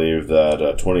eventually I leave that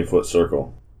 20-foot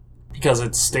circle. Because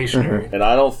it's stationary. And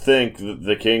I don't think that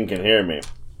the king can hear me.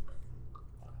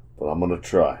 But I'm gonna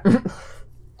try.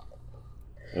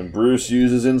 And Bruce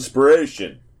uses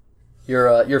inspiration.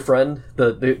 Your friend,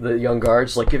 the young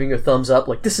guard's like giving you a thumbs up,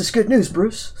 like, "This is good news,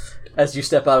 Bruce," as you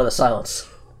step out of the silence.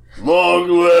 Long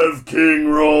live King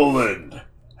Roland!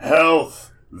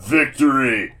 Health,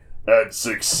 victory, and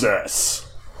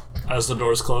success. As the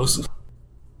doors close.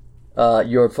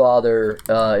 Your father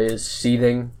is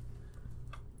seething.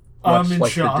 I'm in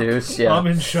like shock. The Deuce, yeah. I'm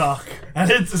in shock.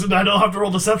 And I don't have to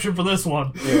roll deception for this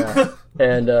one. Yeah.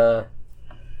 And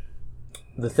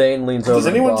the Thane leans over. Does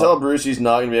anyone Bob. tell Bruce he's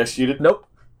not gonna be executed? Nope.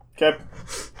 Okay.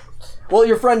 Well,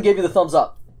 your friend gave you the thumbs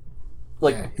up.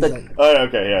 Like, Yeah, he's that, like, Oh,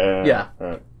 okay, yeah. Yeah. All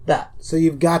right. that. so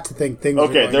you've got to think things. are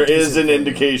Okay, going there is decent an for you.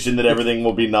 indication that everything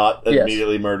will be not Yes.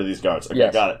 immediately murder these guards. Okay,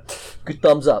 Yes. got it. Good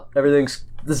thumbs up. Everything's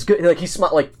this is good. Like he's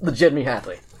like legitimately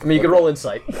happy. I mean, you could roll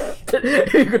insight.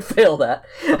 You could fail that.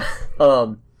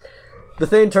 The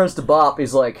Thane turns to Bop.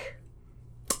 He's like,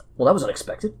 "Well, that was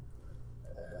unexpected."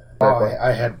 Oh,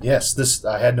 I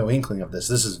had no inkling of this.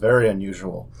 This is very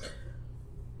unusual.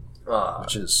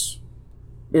 Which is...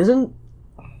 Isn't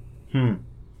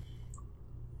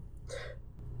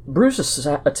Bruce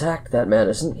attacked that man?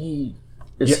 Isn't he?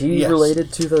 Is he yes.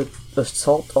 related to the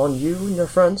assault on you and your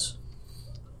friends?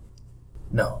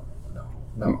 No.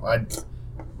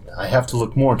 I have to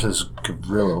look more into this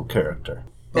Gavrilo character.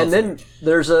 And then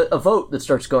there's a vote that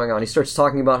starts going on. He starts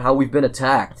talking about how we've been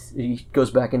attacked. He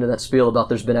goes back into that spiel about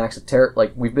there's been acts of terror,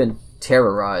 like we've been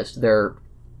terrorized.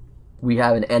 We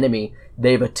have an enemy.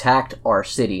 They've attacked our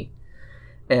city.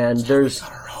 And there's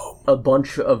a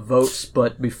bunch of votes,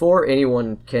 but before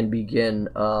anyone can begin,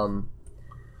 Mother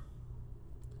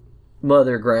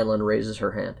Granlund raises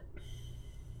her hand.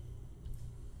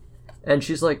 And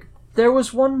she's like, there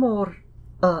was one more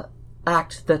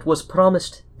act that was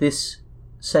promised this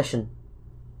session.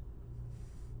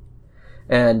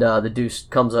 And the Deuce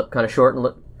comes up kind of short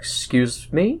and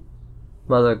excuse me,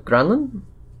 Mother Granlin?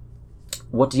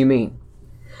 What do you mean?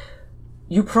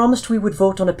 You promised we would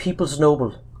vote on a people's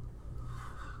noble.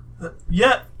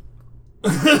 Yeah.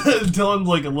 Dylan's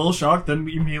like a little shocked, then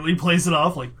immediately plays it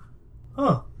off like,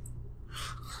 huh.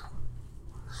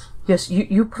 Yes,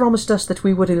 you promised us that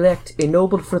we would elect a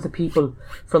noble for the people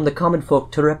from the common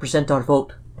folk to represent our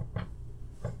vote.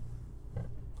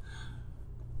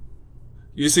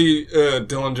 You see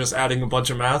Dylan just adding a bunch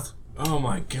of math? Oh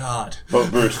my god.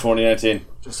 Vote Bruce 2019.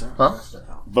 Huh?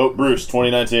 Vote Bruce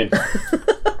 2019.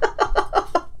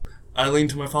 I lean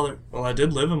to my father. Well, I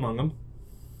did live among them.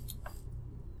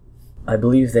 I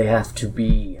believe they have to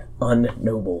be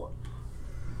unnoble.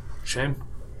 Shame.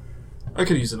 I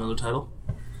could use another title.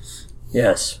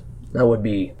 Yes, that would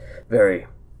be very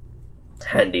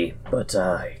handy, but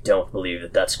I don't believe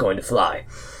that that's going to fly.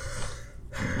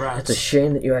 Rats. It's a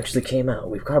shame that you actually came out.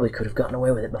 We probably could have gotten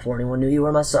away with it before anyone knew you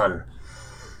were my son.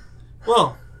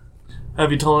 Well,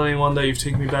 have you told anyone that you've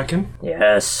taken me back in?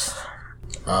 Yes.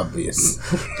 Obvious.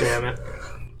 Damn it.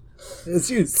 As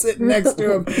you sit next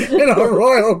to him in a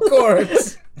royal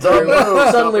court.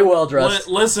 Suddenly well dressed.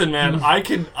 Listen, man, I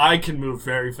can move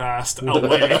very fast away.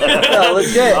 No,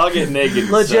 legit. I'll get naked.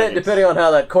 Legit, depending on how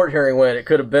that court hearing went, it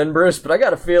could have been Bruce, but I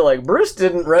gotta feel like Bruce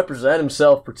didn't represent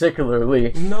himself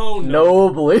particularly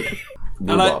nobly.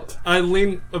 And I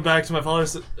lean back to my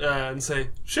father and say,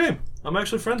 shame. I'm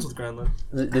actually friends with Granlin.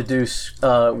 The Deuce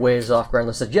waves off Granlin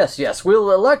and said, yes,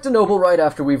 we'll elect a noble right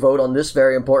after we vote on this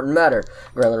very important matter.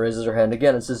 Granlin raises her hand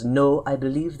again and says, no, I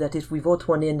believe that if we vote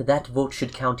one in, that vote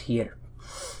should count here.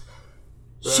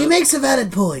 She makes a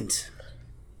valid point.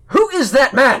 Who is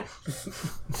that man?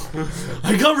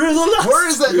 I got rid of the last.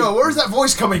 Where is that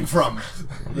voice coming from?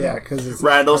 Yeah, because it's...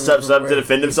 Randall steps up to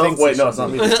defend himself. Wait, no, it's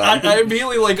not me this time. I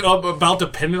immediately, I'm about to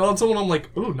pin it on someone. I'm like,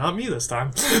 ooh, not me this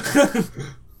time.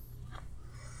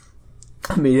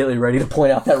 Immediately ready to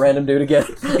point out that random dude again.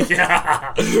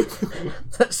 Yeah.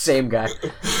 That same guy.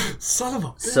 Son of a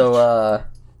bitch. So,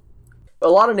 a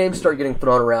lot of names start getting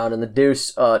thrown around, and the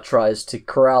Deuce tries to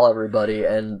corral everybody,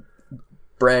 and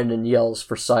Brandon yells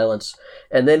for silence.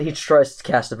 And then he tries to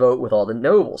cast a vote with all the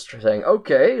nobles, saying,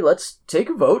 okay, let's take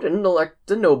a vote and elect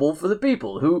a noble for the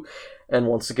people, who... And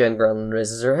once again, Granlin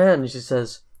raises her hand, and she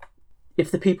says,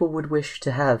 if the people would wish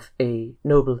to have a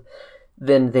noble,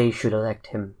 then they should elect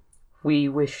him. We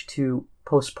wish to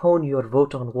postpone your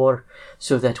vote on war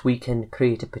so that we can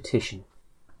create a petition.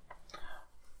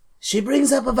 She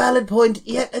brings up a valid point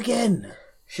yet again.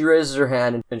 She raises her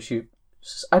hand and she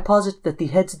says, I posit that the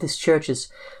heads of this church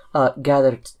is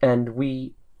gathered and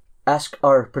we ask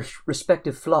our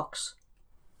respective flocks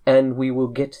and we will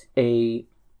get a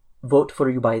vote for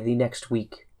you by the next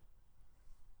week.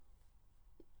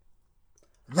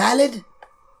 Valid?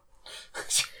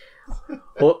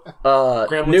 Well,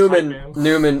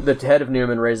 Newman, the head of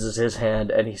Newman, raises his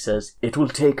hand and he says, it will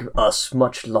take us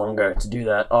much longer to do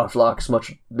that. Our flock's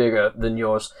much bigger than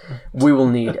yours. We will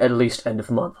need at least end of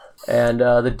month. And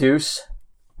the Deuce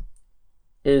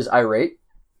is irate,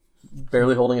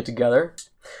 barely holding it together.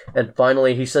 And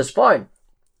finally he says, fine,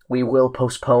 we will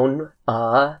postpone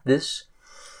this.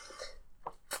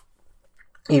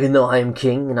 Even though I am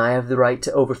king and I have the right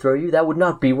to overthrow you, that would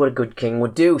not be what a good king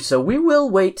would do. So we will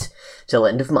wait till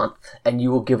end of month, and you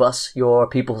will give us your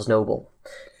people's noble.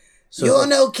 So you're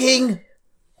no king!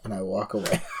 And I walk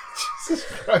away.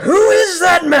 Who is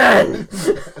that man?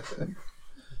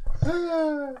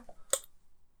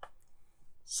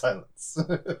 Silence.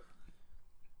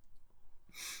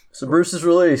 So Bruce is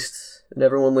released, and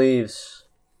everyone leaves.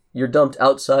 You're dumped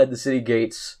outside the city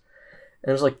gates.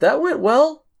 And it's like, that went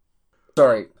well?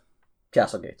 Sorry,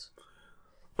 Castle Gates.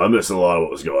 I missed a lot of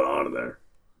what was going on in there.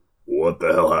 What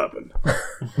the hell happened?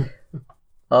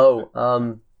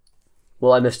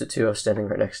 Well, I missed it too. I was standing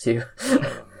right next to you.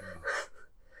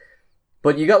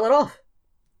 But you got let off.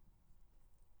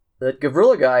 That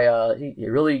Gavrila guy, he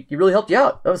really helped you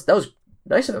out. That was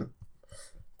nice of him.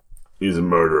 He's a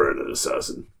murderer and an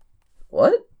assassin.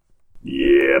 What?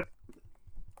 Yep.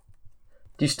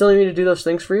 Do you still need me to do those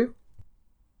things for you?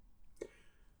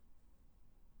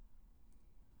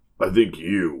 I think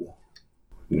you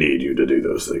need you to do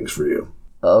those things for you.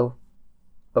 Oh.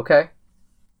 Okay.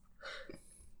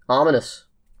 Ominous.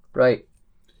 Right.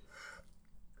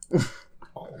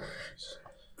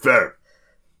 Fair.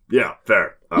 Yeah,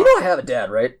 fair. You know I have a dad,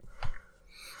 right?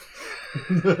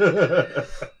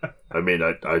 I mean,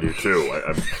 I do too.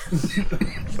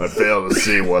 I fail to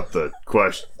see what the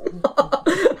question...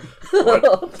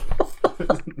 What?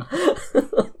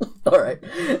 All right,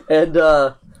 and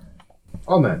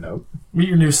on that note, meet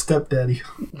your new stepdaddy.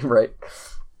 Right,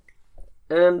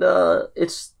 and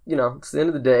it's it's the end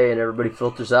of the day, and everybody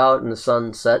filters out, and the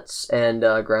sun sets, and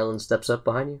Growlin steps up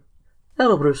behind you.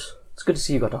 Hello, Bruce. It's good to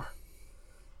see you, Gotov.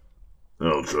 I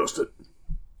don't trust it.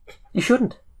 You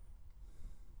shouldn't.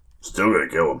 Still gonna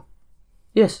kill him.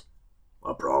 Yes.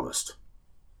 I promised.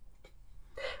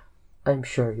 I'm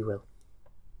sure you will.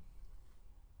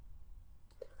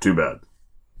 Too bad.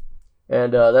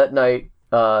 And that night,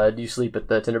 do you sleep at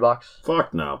the tinderbox?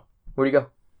 Fuck no. Where do you go?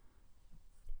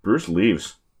 Bruce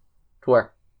leaves. To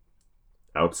where?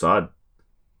 Outside.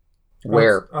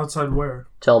 Where? Outside where?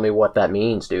 Tell me what that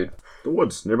means, dude. The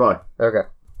woods, nearby. Okay.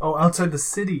 Oh, outside the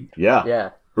city. Yeah. Yeah.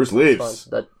 Bruce leaves.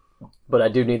 But I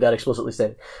do need that explicitly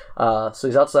stated. So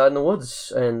he's outside in the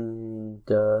woods, and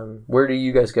where do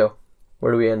you guys go?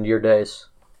 Where do we end your days?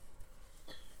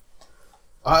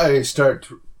 I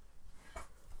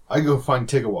go find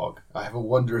Tigawog. I have a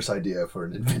wondrous idea for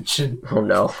an invention. Oh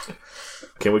no.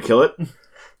 Can we kill it?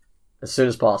 As soon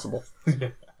as possible.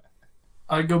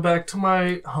 I go back to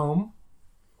my home,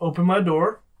 open my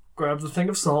door, grab the thing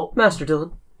of salt. Master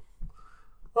Dylan.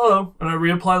 Hello. And I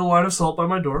reapply the line of salt by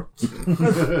my door.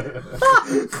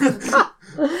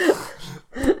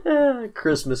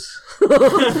 Christmas.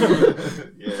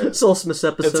 Solstice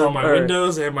episode. It's on my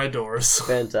windows and my doors.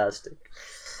 Fantastic.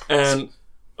 And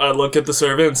I look at the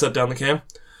servant and set down the can.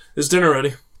 Is dinner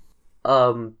ready?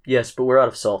 Yes, but we're out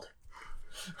of salt.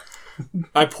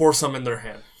 I pour some in their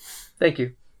hand. Thank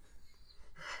you.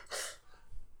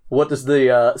 What does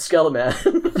the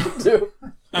Skeleman do?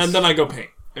 And then I go paint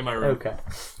in my room. Okay.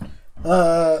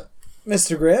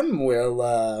 Mr. Grimm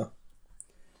will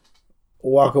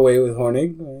walk away with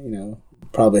Hornig.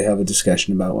 Probably have a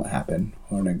discussion about what happened.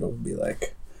 Hornig will be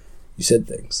like, "You said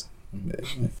things."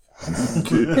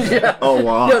 Yeah. Oh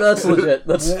wow. No, that's legit.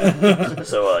 That's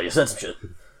so. You said some shit.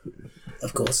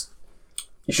 Of course.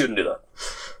 You shouldn't do that.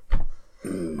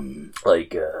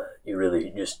 Like, you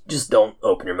really just don't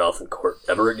open your mouth in court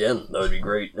ever again. That would be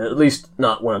great. At least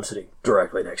not when I'm sitting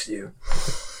directly next to you.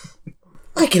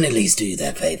 I can at least do you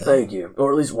that favor. Thank you.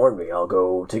 Or at least warn me. I'll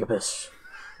go take a piss.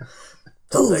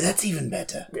 Oh, that's even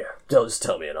better. Yeah. Just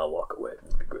tell me and I'll walk away.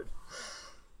 It'd be good.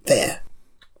 Fair.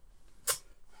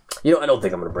 I don't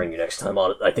think I'm going to bring you next time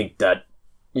on it. I think that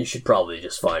you should probably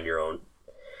just find your own.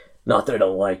 Not that I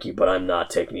don't like you, but I'm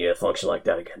not taking you to a function like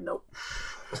that again. Nope.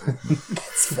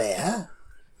 That's fair.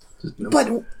 But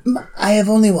I have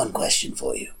only one question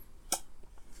for you.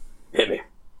 Hit me.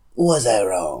 Was I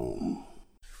wrong?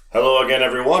 Hello again,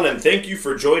 everyone, and thank you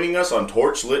for joining us on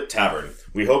Torchlit Tavern.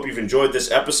 We hope you've enjoyed this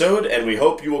episode, and we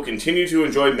hope you will continue to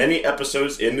enjoy many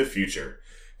episodes in the future.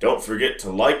 Don't forget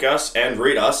to like us and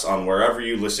rate us on wherever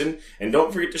you listen, and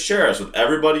don't forget to share us with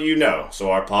everybody you know so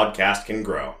our podcast can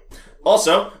grow.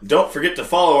 Also, don't forget to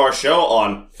follow our show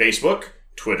on Facebook,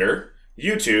 Twitter,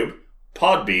 YouTube,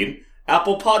 Podbean,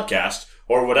 Apple Podcast,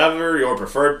 or whatever your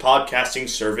preferred podcasting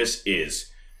service is.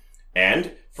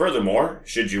 And furthermore,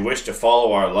 should you wish to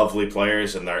follow our lovely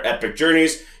players in their epic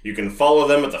journeys, you can follow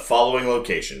them at the following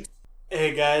locations.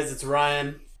 Hey guys, it's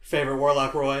Ryan, favorite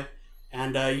Warlock Roy,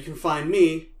 and you can find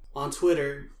me on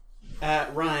Twitter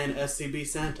at RyanSCB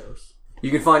Santos.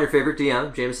 You can find your favorite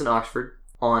DM, Jameson Oxford,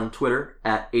 on Twitter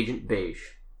at Agent Beige.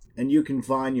 And you can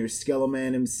find your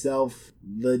Skeleman himself,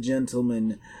 the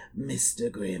gentleman, Mr.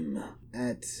 Grimm,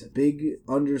 at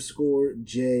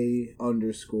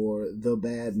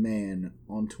big_J_the_bad_man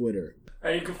on Twitter.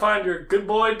 And you can find your good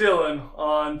boy Dylan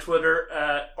on Twitter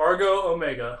at Argo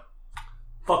Omega.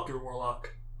 Fuck your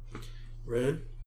Warlock. Rude.